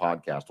actual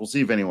podcast. We'll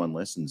see if anyone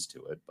listens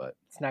to it, but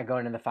it's not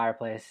going in the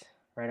fireplace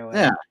right away.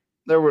 Yeah,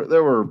 there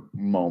were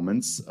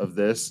moments of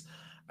this.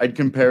 I'd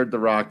compared the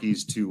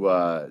Rockies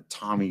to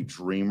Tommy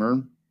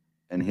Dreamer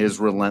and his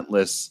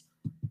relentless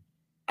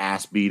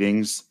ass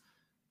beatings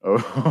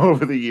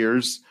over the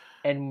years.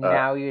 And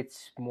now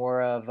it's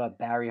more of a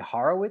Barry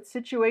Horowitz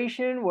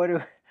situation.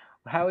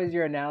 How has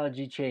your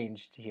analogy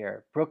changed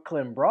here?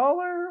 Brooklyn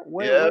Brawler?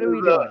 What are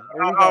we doing?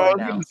 Where are we going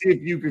now? See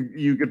if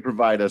you could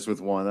provide us with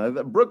one.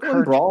 Brooklyn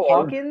Kurt Brawler.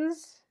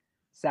 Hawkins?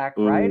 Zach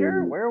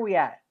Ryder? Where are we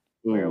at?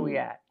 Where are we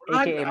at?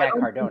 AKA Matt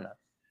Cardona.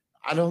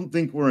 I don't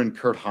think we're in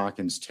Kurt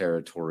Hawkins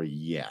territory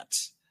yet.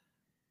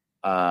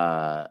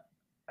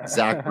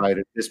 Zach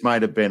Ryder. This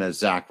might have been a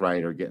Zach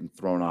Ryder getting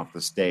thrown off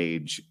the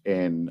stage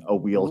in a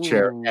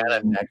wheelchair and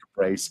a neck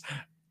brace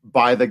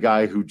by the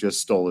guy who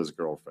just stole his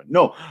girlfriend.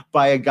 No,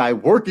 by a guy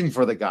working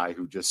for the guy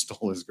who just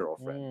stole his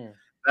girlfriend.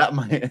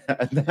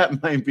 That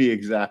might be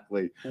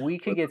exactly. We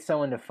could get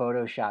someone to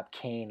Photoshop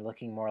Kane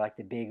looking more like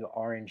the big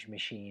orange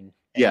machine.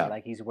 Yeah,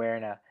 like he's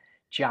wearing a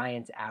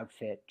Giants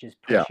outfit,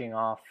 just pushing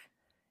off.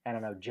 I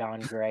don't know,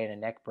 John Gray in a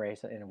neck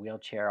brace in a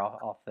wheelchair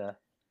off the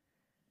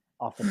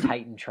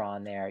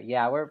Titantron there.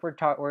 Yeah,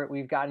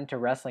 we've gotten to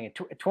wrestling at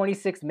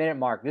 26-minute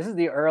mark. This is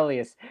the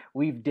earliest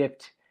we've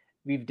dipped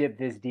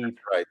this deep. That's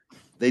right.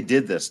 They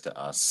did this to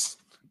us.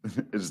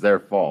 It's their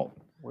fault.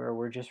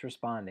 We're just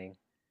responding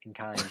in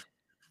kind.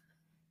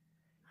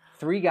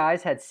 3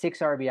 guys had 6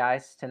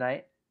 RBIs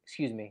tonight.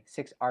 Excuse me,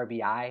 6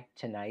 RBI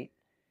tonight.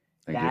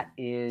 That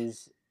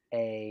is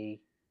a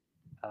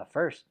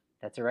first.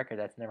 That's a record.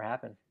 That's never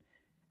happened.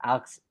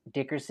 Alex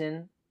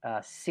Dickerson,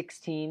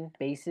 16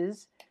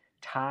 bases,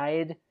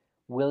 tied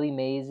Willie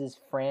Mays'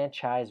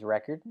 franchise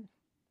record.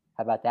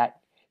 How about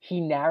that?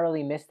 He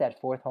narrowly missed that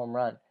fourth home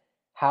run.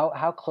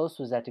 How close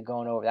was that to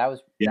going over?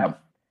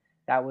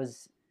 That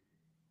was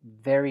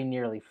very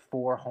nearly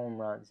 4 home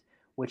runs,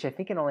 which I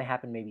think it only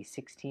happened maybe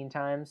 16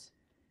 times,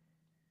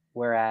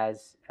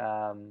 whereas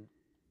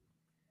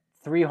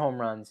 3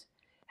 home runs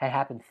had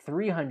happened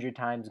 300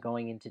 times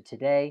going into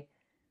today.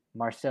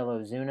 Marcell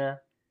Ozuna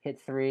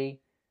hit 3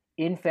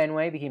 in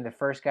Fenway, became the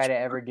first guy to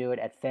ever do it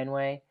at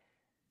Fenway,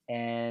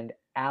 and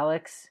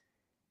Alex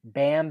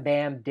Bam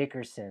Bam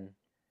Dickerson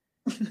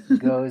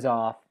goes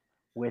off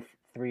with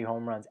 3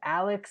 home runs.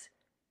 Alex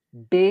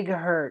Big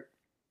Hurt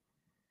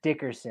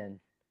Dickerson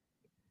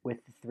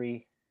with the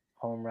 3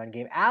 home run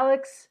game.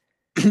 Alex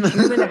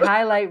human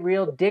highlight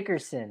reel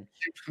Dickerson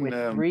with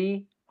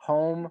 3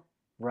 home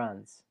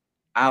runs.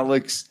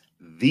 Alex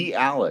the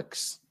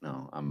Alex.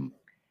 No,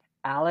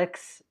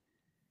 Alex.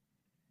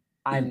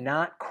 I'm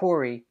not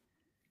Corey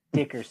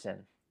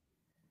Dickerson.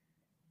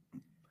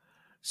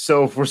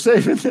 So if we're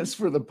saving this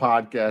for the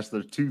podcast,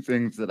 there's 2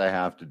 things that I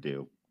have to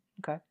do.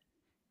 Okay.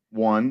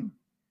 1,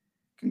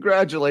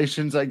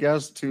 congratulations, I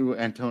guess, to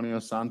Antonio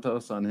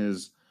Santos on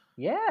his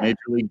Major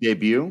League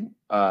debut.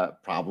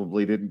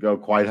 Probably didn't go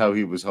quite how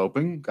he was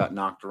hoping. Got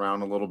knocked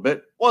around a little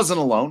bit. Wasn't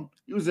alone.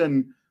 He was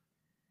in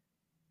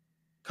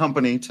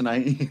company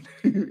tonight.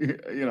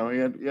 You know,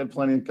 he had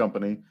plenty of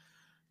company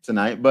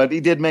tonight, but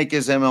he did make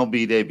his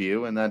MLB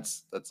debut, and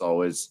that's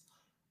always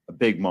a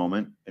big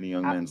moment in a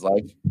young man's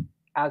life.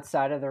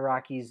 Outside of the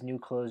Rockies' new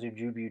closer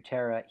Drew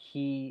Butera,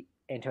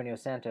 Antonio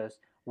Santos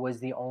was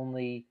the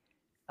only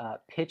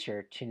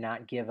pitcher to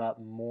not give up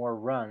more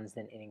runs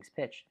than innings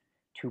pitched.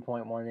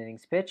 2.1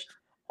 innings pitched,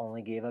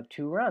 only gave up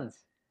 2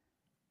 runs.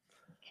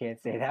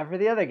 Can't say that for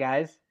the other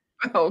guys.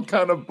 What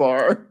kind of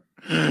bar?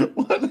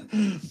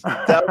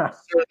 That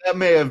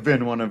may have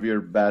been one of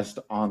your best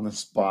on the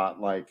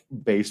spot, like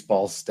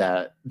baseball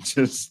stat.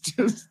 Just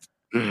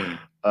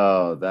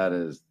oh,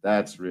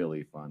 that's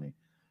really funny.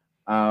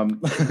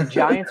 The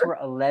Giants were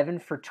 11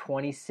 for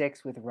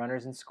 26 with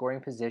runners in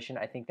scoring position.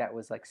 I think that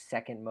was like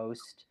second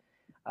most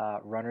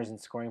runners in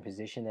scoring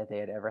position that they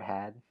had ever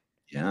had.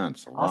 Yeah,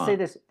 it's a lot. I'll say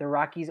this: the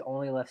Rockies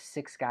only left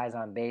 6 guys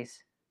on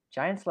base.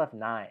 Giants left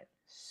 9.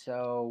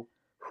 So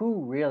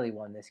who really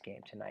won this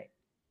game tonight?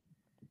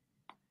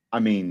 I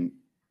mean,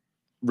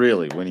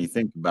 really, when you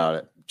think about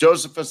it.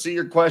 Joseph, I see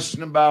your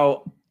question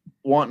about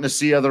wanting to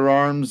see other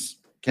arms.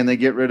 Can they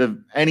get rid of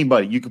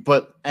anybody? You could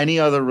put any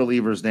other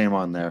reliever's name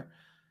on there.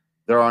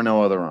 There are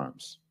no other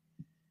arms.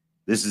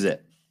 This is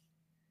it.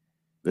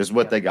 This is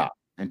what they got.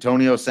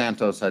 Antonio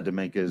Santos had to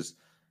make his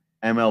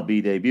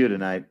MLB debut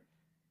tonight.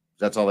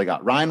 That's all they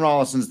got. Ryan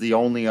Rollison's the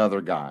only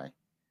other guy.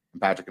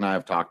 And Patrick and I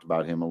have talked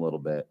about him a little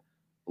bit.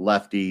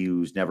 Lefty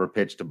who's never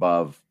pitched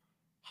above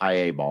high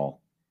A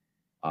ball.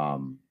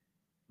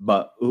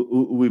 But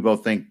we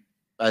both think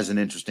has an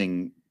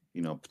interesting,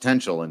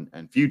 potential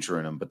and future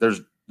in him. But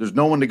there's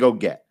no one to go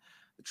get.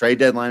 The trade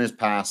deadline is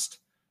passed.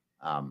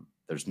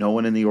 There's no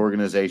one in the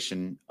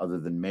organization other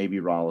than maybe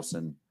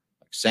Rollison.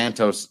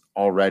 Santos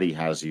already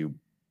has you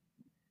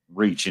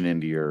reaching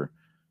into your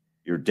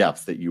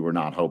depth that you were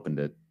not hoping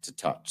to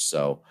touch.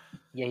 So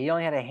yeah, he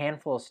only had a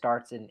handful of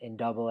starts in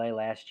Double-A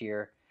last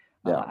year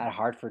at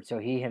Hartford. So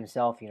he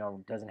himself,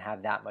 doesn't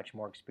have that much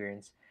more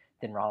experience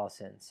than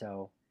Rollison.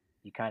 So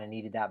you kind of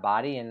needed that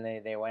body, and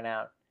they went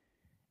out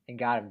and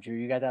got him. Drew,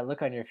 you got that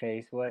look on your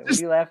face. What are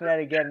you laughing at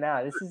again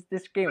now?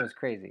 This game was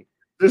crazy.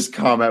 This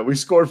comment, we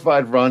scored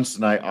 5 runs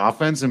tonight.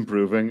 Offense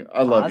improving.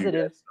 I love you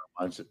guys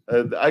so much.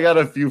 I got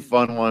a few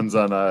fun ones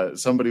on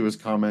somebody was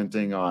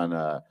commenting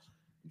on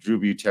Drew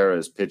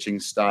Butera's pitching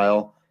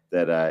style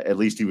that at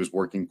least he was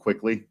working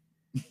quickly.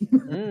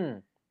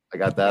 I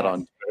got that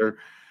on Twitter.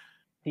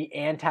 The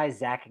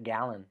anti-Zach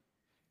Gallen.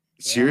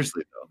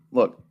 Seriously, though.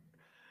 Look,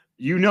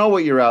 you know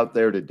what you're out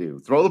there to do.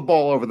 Throw the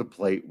ball over the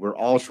plate. We're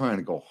all trying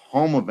to go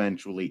home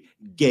eventually.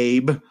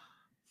 Gabe.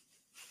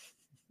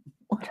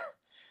 What?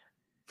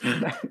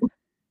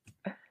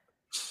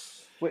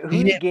 Wait,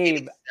 who's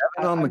Gabe?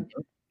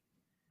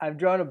 I've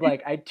drawn a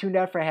blank. I tuned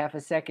out for half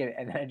a second,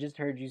 and I just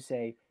heard you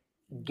say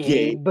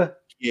Gabe. And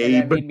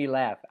that made me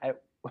laugh.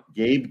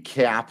 Gabe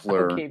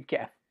Kapler. Gabe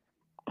Kapler.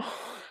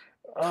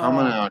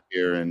 Coming out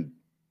here and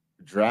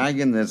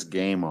dragging this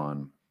game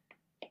on.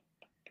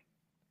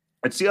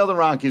 Let's see how the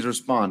Rockies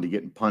respond to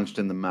getting punched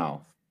in the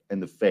mouth, in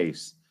the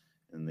face,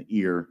 in the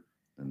ear,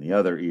 and the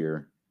other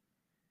ear.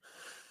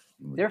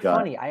 They're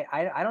funny.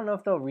 I don't know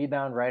if they'll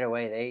rebound right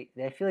away.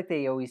 They feel like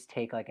they always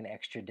take like an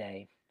extra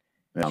day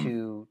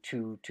to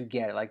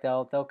get it. Like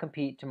they'll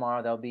compete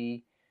tomorrow. They'll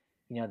be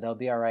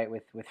all right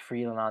with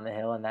Freeland on the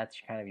hill, and that's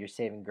kind of your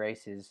saving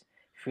grace is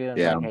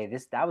Freeland's like, hey,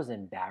 that was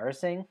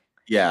embarrassing.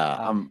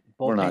 Yeah,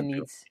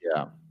 bullpen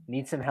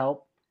needs some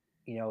help.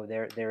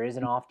 There is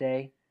an off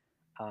day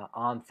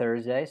on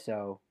Thursday,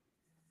 so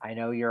I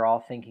know you're all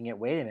thinking it.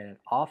 Wait a minute,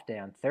 off day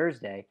on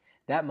Thursday.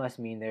 That must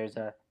mean there's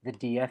the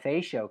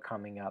DFA show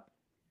coming up.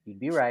 You'd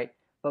be right.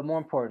 But more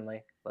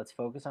importantly, let's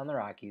focus on the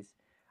Rockies.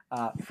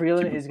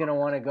 Freeland is going to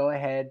want to go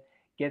ahead,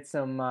 get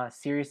some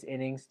serious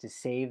innings to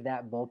save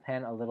that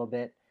bullpen a little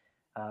bit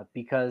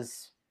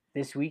because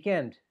this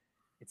weekend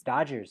it's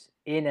Dodgers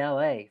in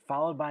LA,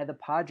 followed by the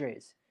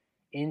Padres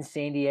in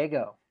San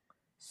Diego.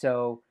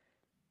 So,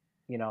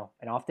 an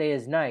off day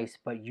is nice,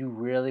 but you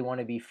really want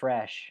to be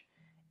fresh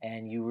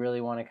and you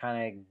really want to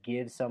kind of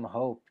give some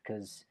hope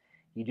because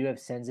you do have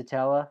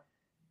Senzatella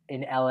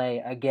in LA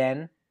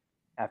again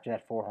after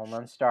that 4 home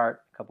run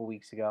start a couple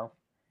weeks ago.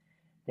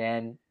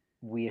 Then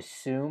we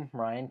assume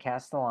Ryan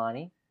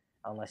Castellani,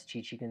 unless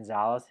Chichi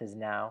Gonzalez has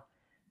now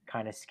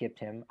kind of skipped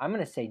him. I'm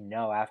going to say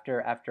no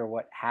after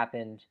what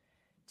happened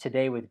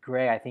today with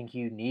Gray. I think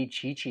you need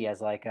Chichi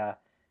as like a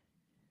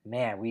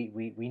man.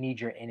 We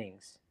need your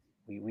innings.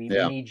 We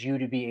need you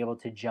to be able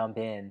to jump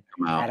in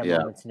at a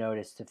moment's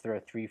notice to throw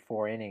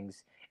 3-4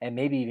 innings and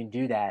maybe even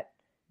do that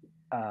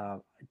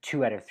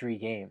 2 out of 3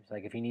 games.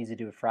 Like if he needs to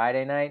do it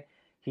Friday night,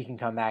 he can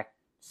come back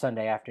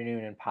Sunday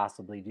afternoon and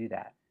possibly do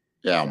that.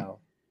 Yeah. So.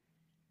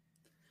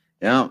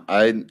 Yeah,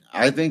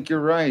 I think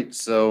you're right.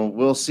 So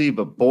we'll see.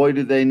 But boy,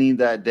 do they need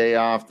that day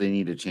off. They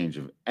need a change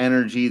of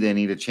energy. They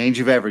need a change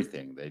of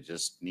everything. They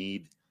just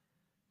need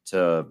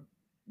to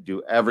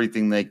do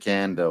everything they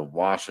can to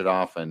wash it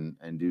off and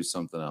do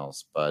something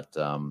else. But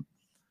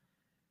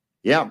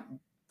yeah,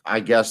 I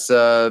guess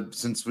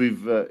since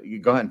we've you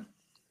go ahead.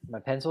 My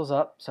pencil's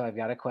up, so I've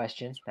got a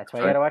question. That's why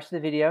I got to watch the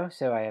video.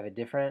 So I have a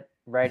different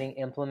writing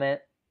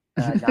implement,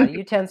 not a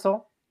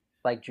utensil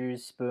like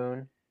Drew's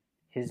spoon,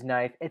 his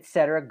knife,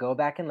 etc. Go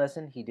back and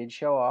listen. He did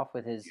show off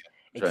with his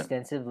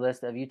extensive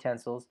list of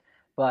utensils.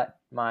 But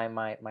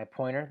my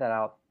pointer that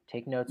I'll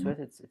take notes with,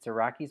 it's a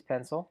Rockies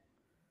pencil.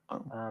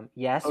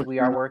 Yes, we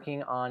are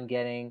working on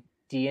getting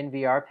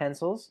DNVR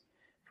pencils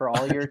for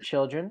all your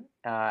children,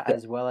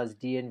 as well as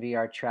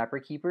DNVR Trapper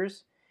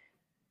Keepers.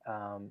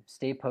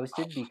 Stay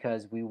posted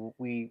because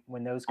we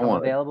when those come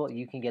available,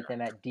 you can get them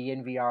at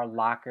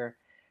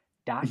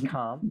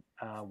dnvrlocker.com.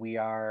 We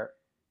are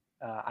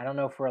I don't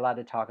know if we're allowed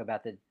to talk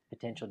about the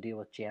potential deal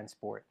with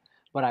JanSport,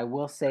 but I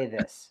will say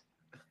this.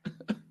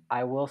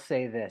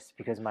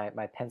 Because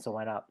my pencil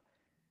went up.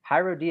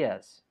 Jairo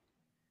Diaz,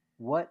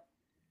 what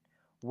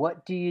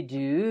do you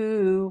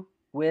do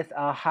with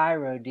a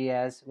Jairo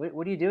Diaz?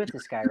 What do you do with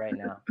this guy right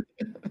now?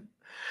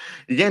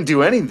 You can't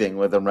do anything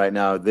with him right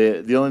now.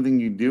 The only thing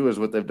you do is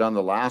what they've done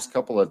the last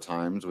couple of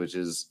times, which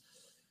is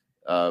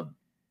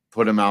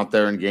put him out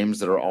there in games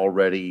that are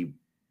already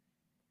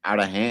out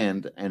of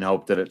hand and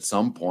hope that at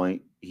some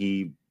point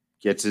he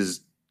gets his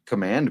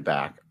command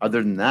back.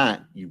 Other than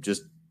that, you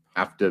just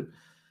have to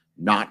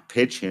not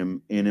pitch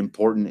him in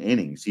important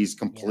innings. He's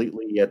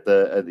completely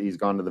he's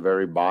gone to the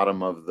very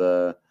bottom of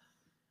the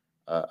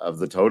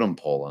totem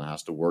pole and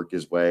has to work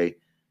his way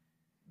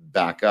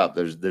back up.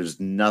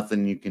 There's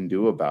nothing you can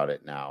do about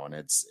it now, and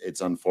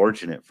it's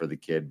unfortunate for the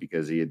kid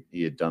because he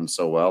had done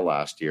so well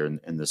last year,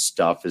 and the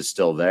stuff is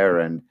still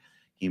there, and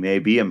he may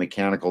be a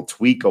mechanical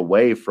tweak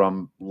away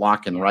from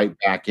locking right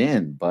back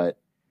in, but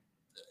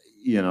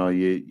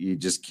you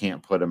just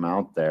can't put him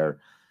out there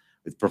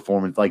with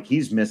performance. Like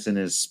he's missing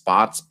his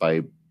spots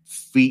by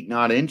feet,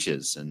 not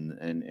inches,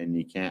 and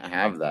you can't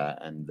have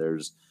that. And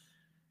there's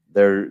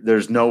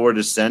nowhere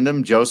to send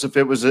him. Joseph,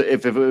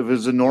 if it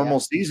was a normal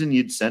season,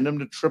 you'd send him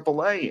to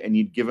AAA and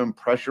you'd give him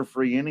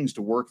pressure-free innings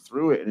to work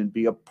through it, and it'd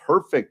be a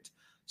perfect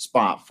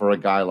spot for a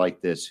guy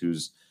like this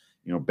who's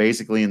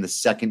basically in the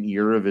second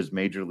year of his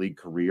major league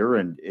career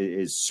and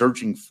is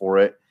searching for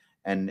it.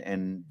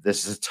 And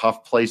this is a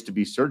tough place to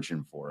be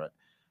searching for it.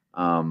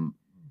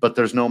 But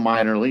there's no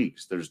minor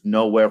leagues. There's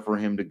nowhere for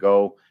him to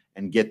go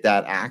and get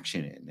that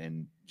action in,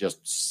 and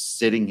just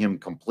sitting him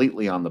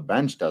completely on the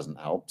bench doesn't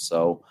help.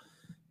 So,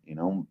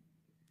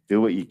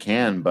 do what you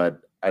can,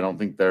 but I don't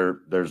think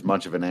there's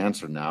much of an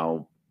answer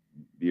now.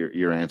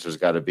 Your answer's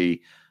got to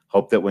be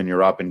hope that when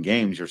you're up in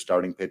games, your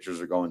starting pitchers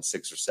are going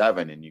 6 or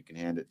 7 and you can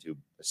hand it to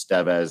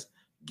Estevez,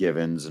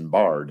 Givens, and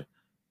Bard.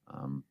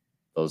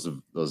 Those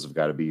have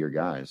got to be your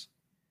guys.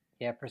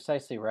 Yeah,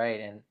 precisely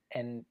right.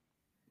 And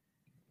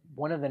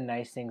one of the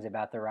nice things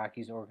about the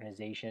Rockies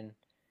organization,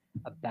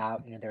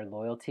 about their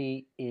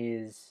loyalty,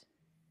 is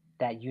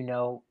that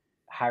Jairo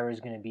is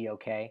going to be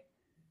okay.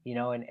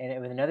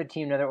 And with another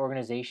team, another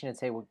organization, and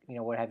say, well,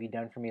 what have you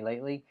done for me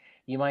lately?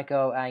 You might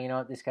go,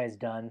 this guy's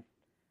done.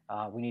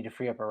 We need to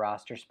free up a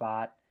roster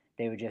spot.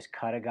 They would just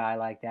cut a guy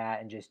like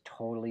that and just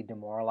totally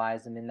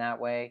demoralize them in that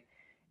way.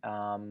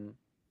 Not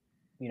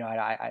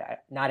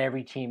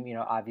every team,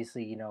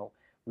 obviously,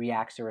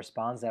 reacts or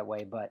responds that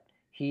way, but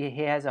he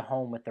has a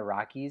home with the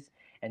Rockies,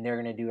 and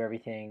they're going to do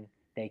everything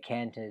they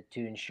can to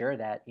ensure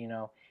that,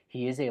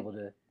 he is able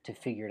to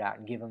figure it out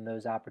and give him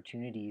those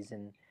opportunities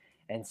and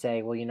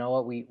say, well, you know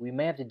what, we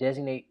may have to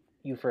designate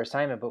you for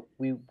assignment, but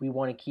we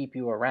want to keep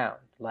you around.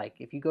 Like,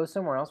 if you go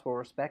somewhere else, we'll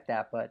respect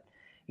that, but,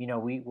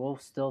 we'll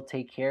still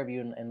take care of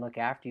you and look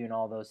after you and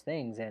all those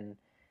things. And,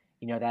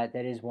 that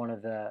is one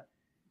of the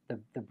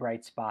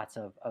bright spots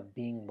of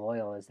being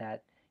loyal, is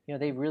that,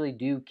 they really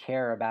do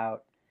care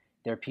about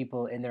their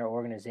people in their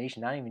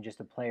organization, not even just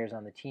the players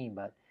on the team,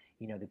 but,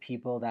 the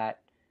people that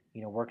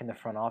work in the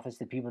front office,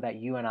 the people that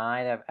you and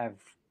I have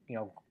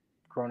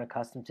grown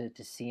accustomed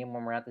to seeing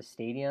when we're at the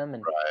stadium,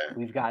 and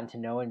we've gotten to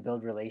know and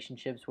build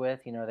relationships with.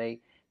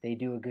 They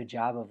do a good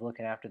job of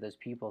looking after those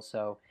people.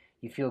 So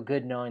you feel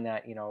good knowing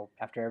that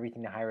after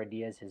everything that Jairo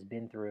Diaz has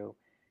been through,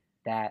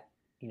 that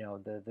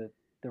the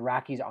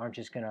Rockies aren't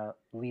just gonna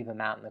leave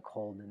him out in the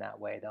cold in that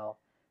way.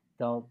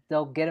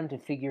 They'll get him to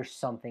figure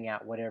something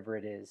out, whatever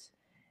it is,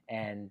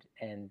 and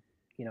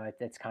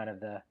that's kind of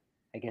the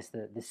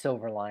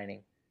silver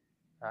lining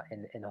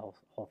in the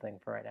whole thing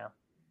for right now.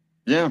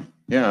 Yeah,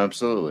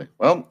 absolutely.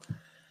 Well,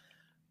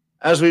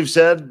 as we've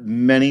said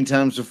many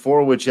times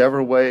before,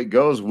 whichever way it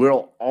goes,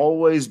 we'll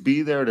always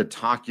be there to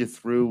talk you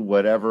through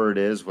whatever it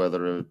is,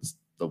 whether it's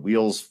the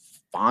wheels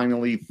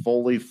finally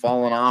fully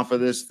falling off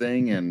of this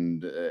thing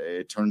and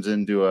it turns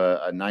into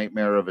a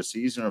nightmare of a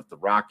season, or if the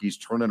Rockies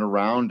turn it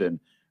around and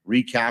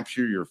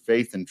recapture your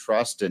faith and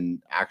trust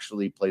and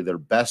actually play their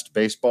best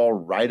baseball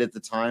right at the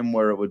time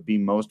where it would be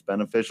most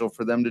beneficial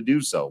for them to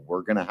do so.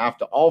 We're going to have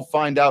to all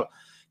find out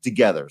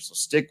together. So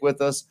stick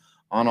with us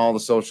on all the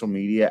social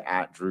media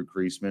at Drew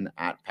Creasman,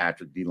 at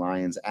Patrick D.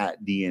 Lyons,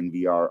 at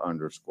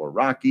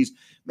DNVR_Rockies.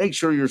 Make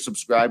sure you're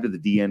subscribed to the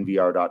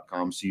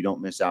DNVR.com so you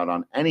don't miss out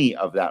on any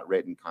of that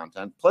written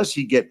content. Plus,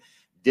 you get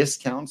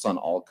discounts on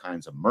all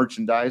kinds of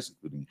merchandise,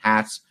 including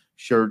hats,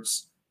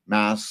 shirts,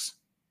 masks,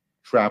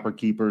 Trapper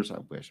Keepers. I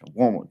wish I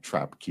want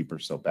Trapper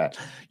Keepers so bad.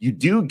 You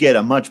do get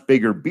a much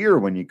bigger beer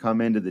when you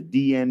come into the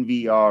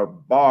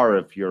DNVR bar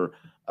if you're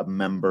a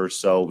member.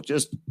 So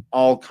just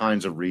all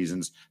kinds of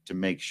reasons to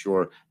make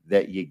sure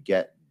that you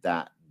get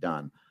that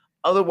done.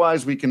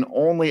 Otherwise, we can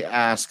only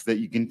ask that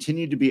you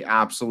continue to be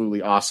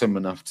absolutely awesome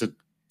enough to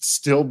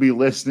still be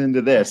listening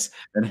to this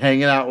and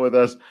hanging out with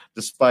us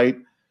despite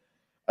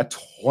a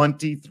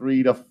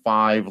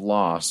 23-5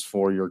 loss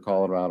for your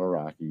Colorado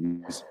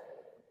Rockies.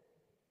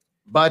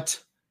 But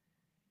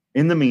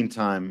in the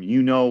meantime,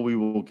 we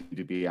will continue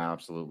to be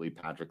absolutely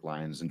Patrick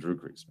Lyons and Drew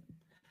Creasman.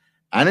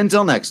 And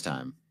until next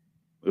time,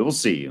 we will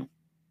see you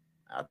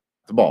at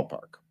the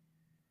ballpark.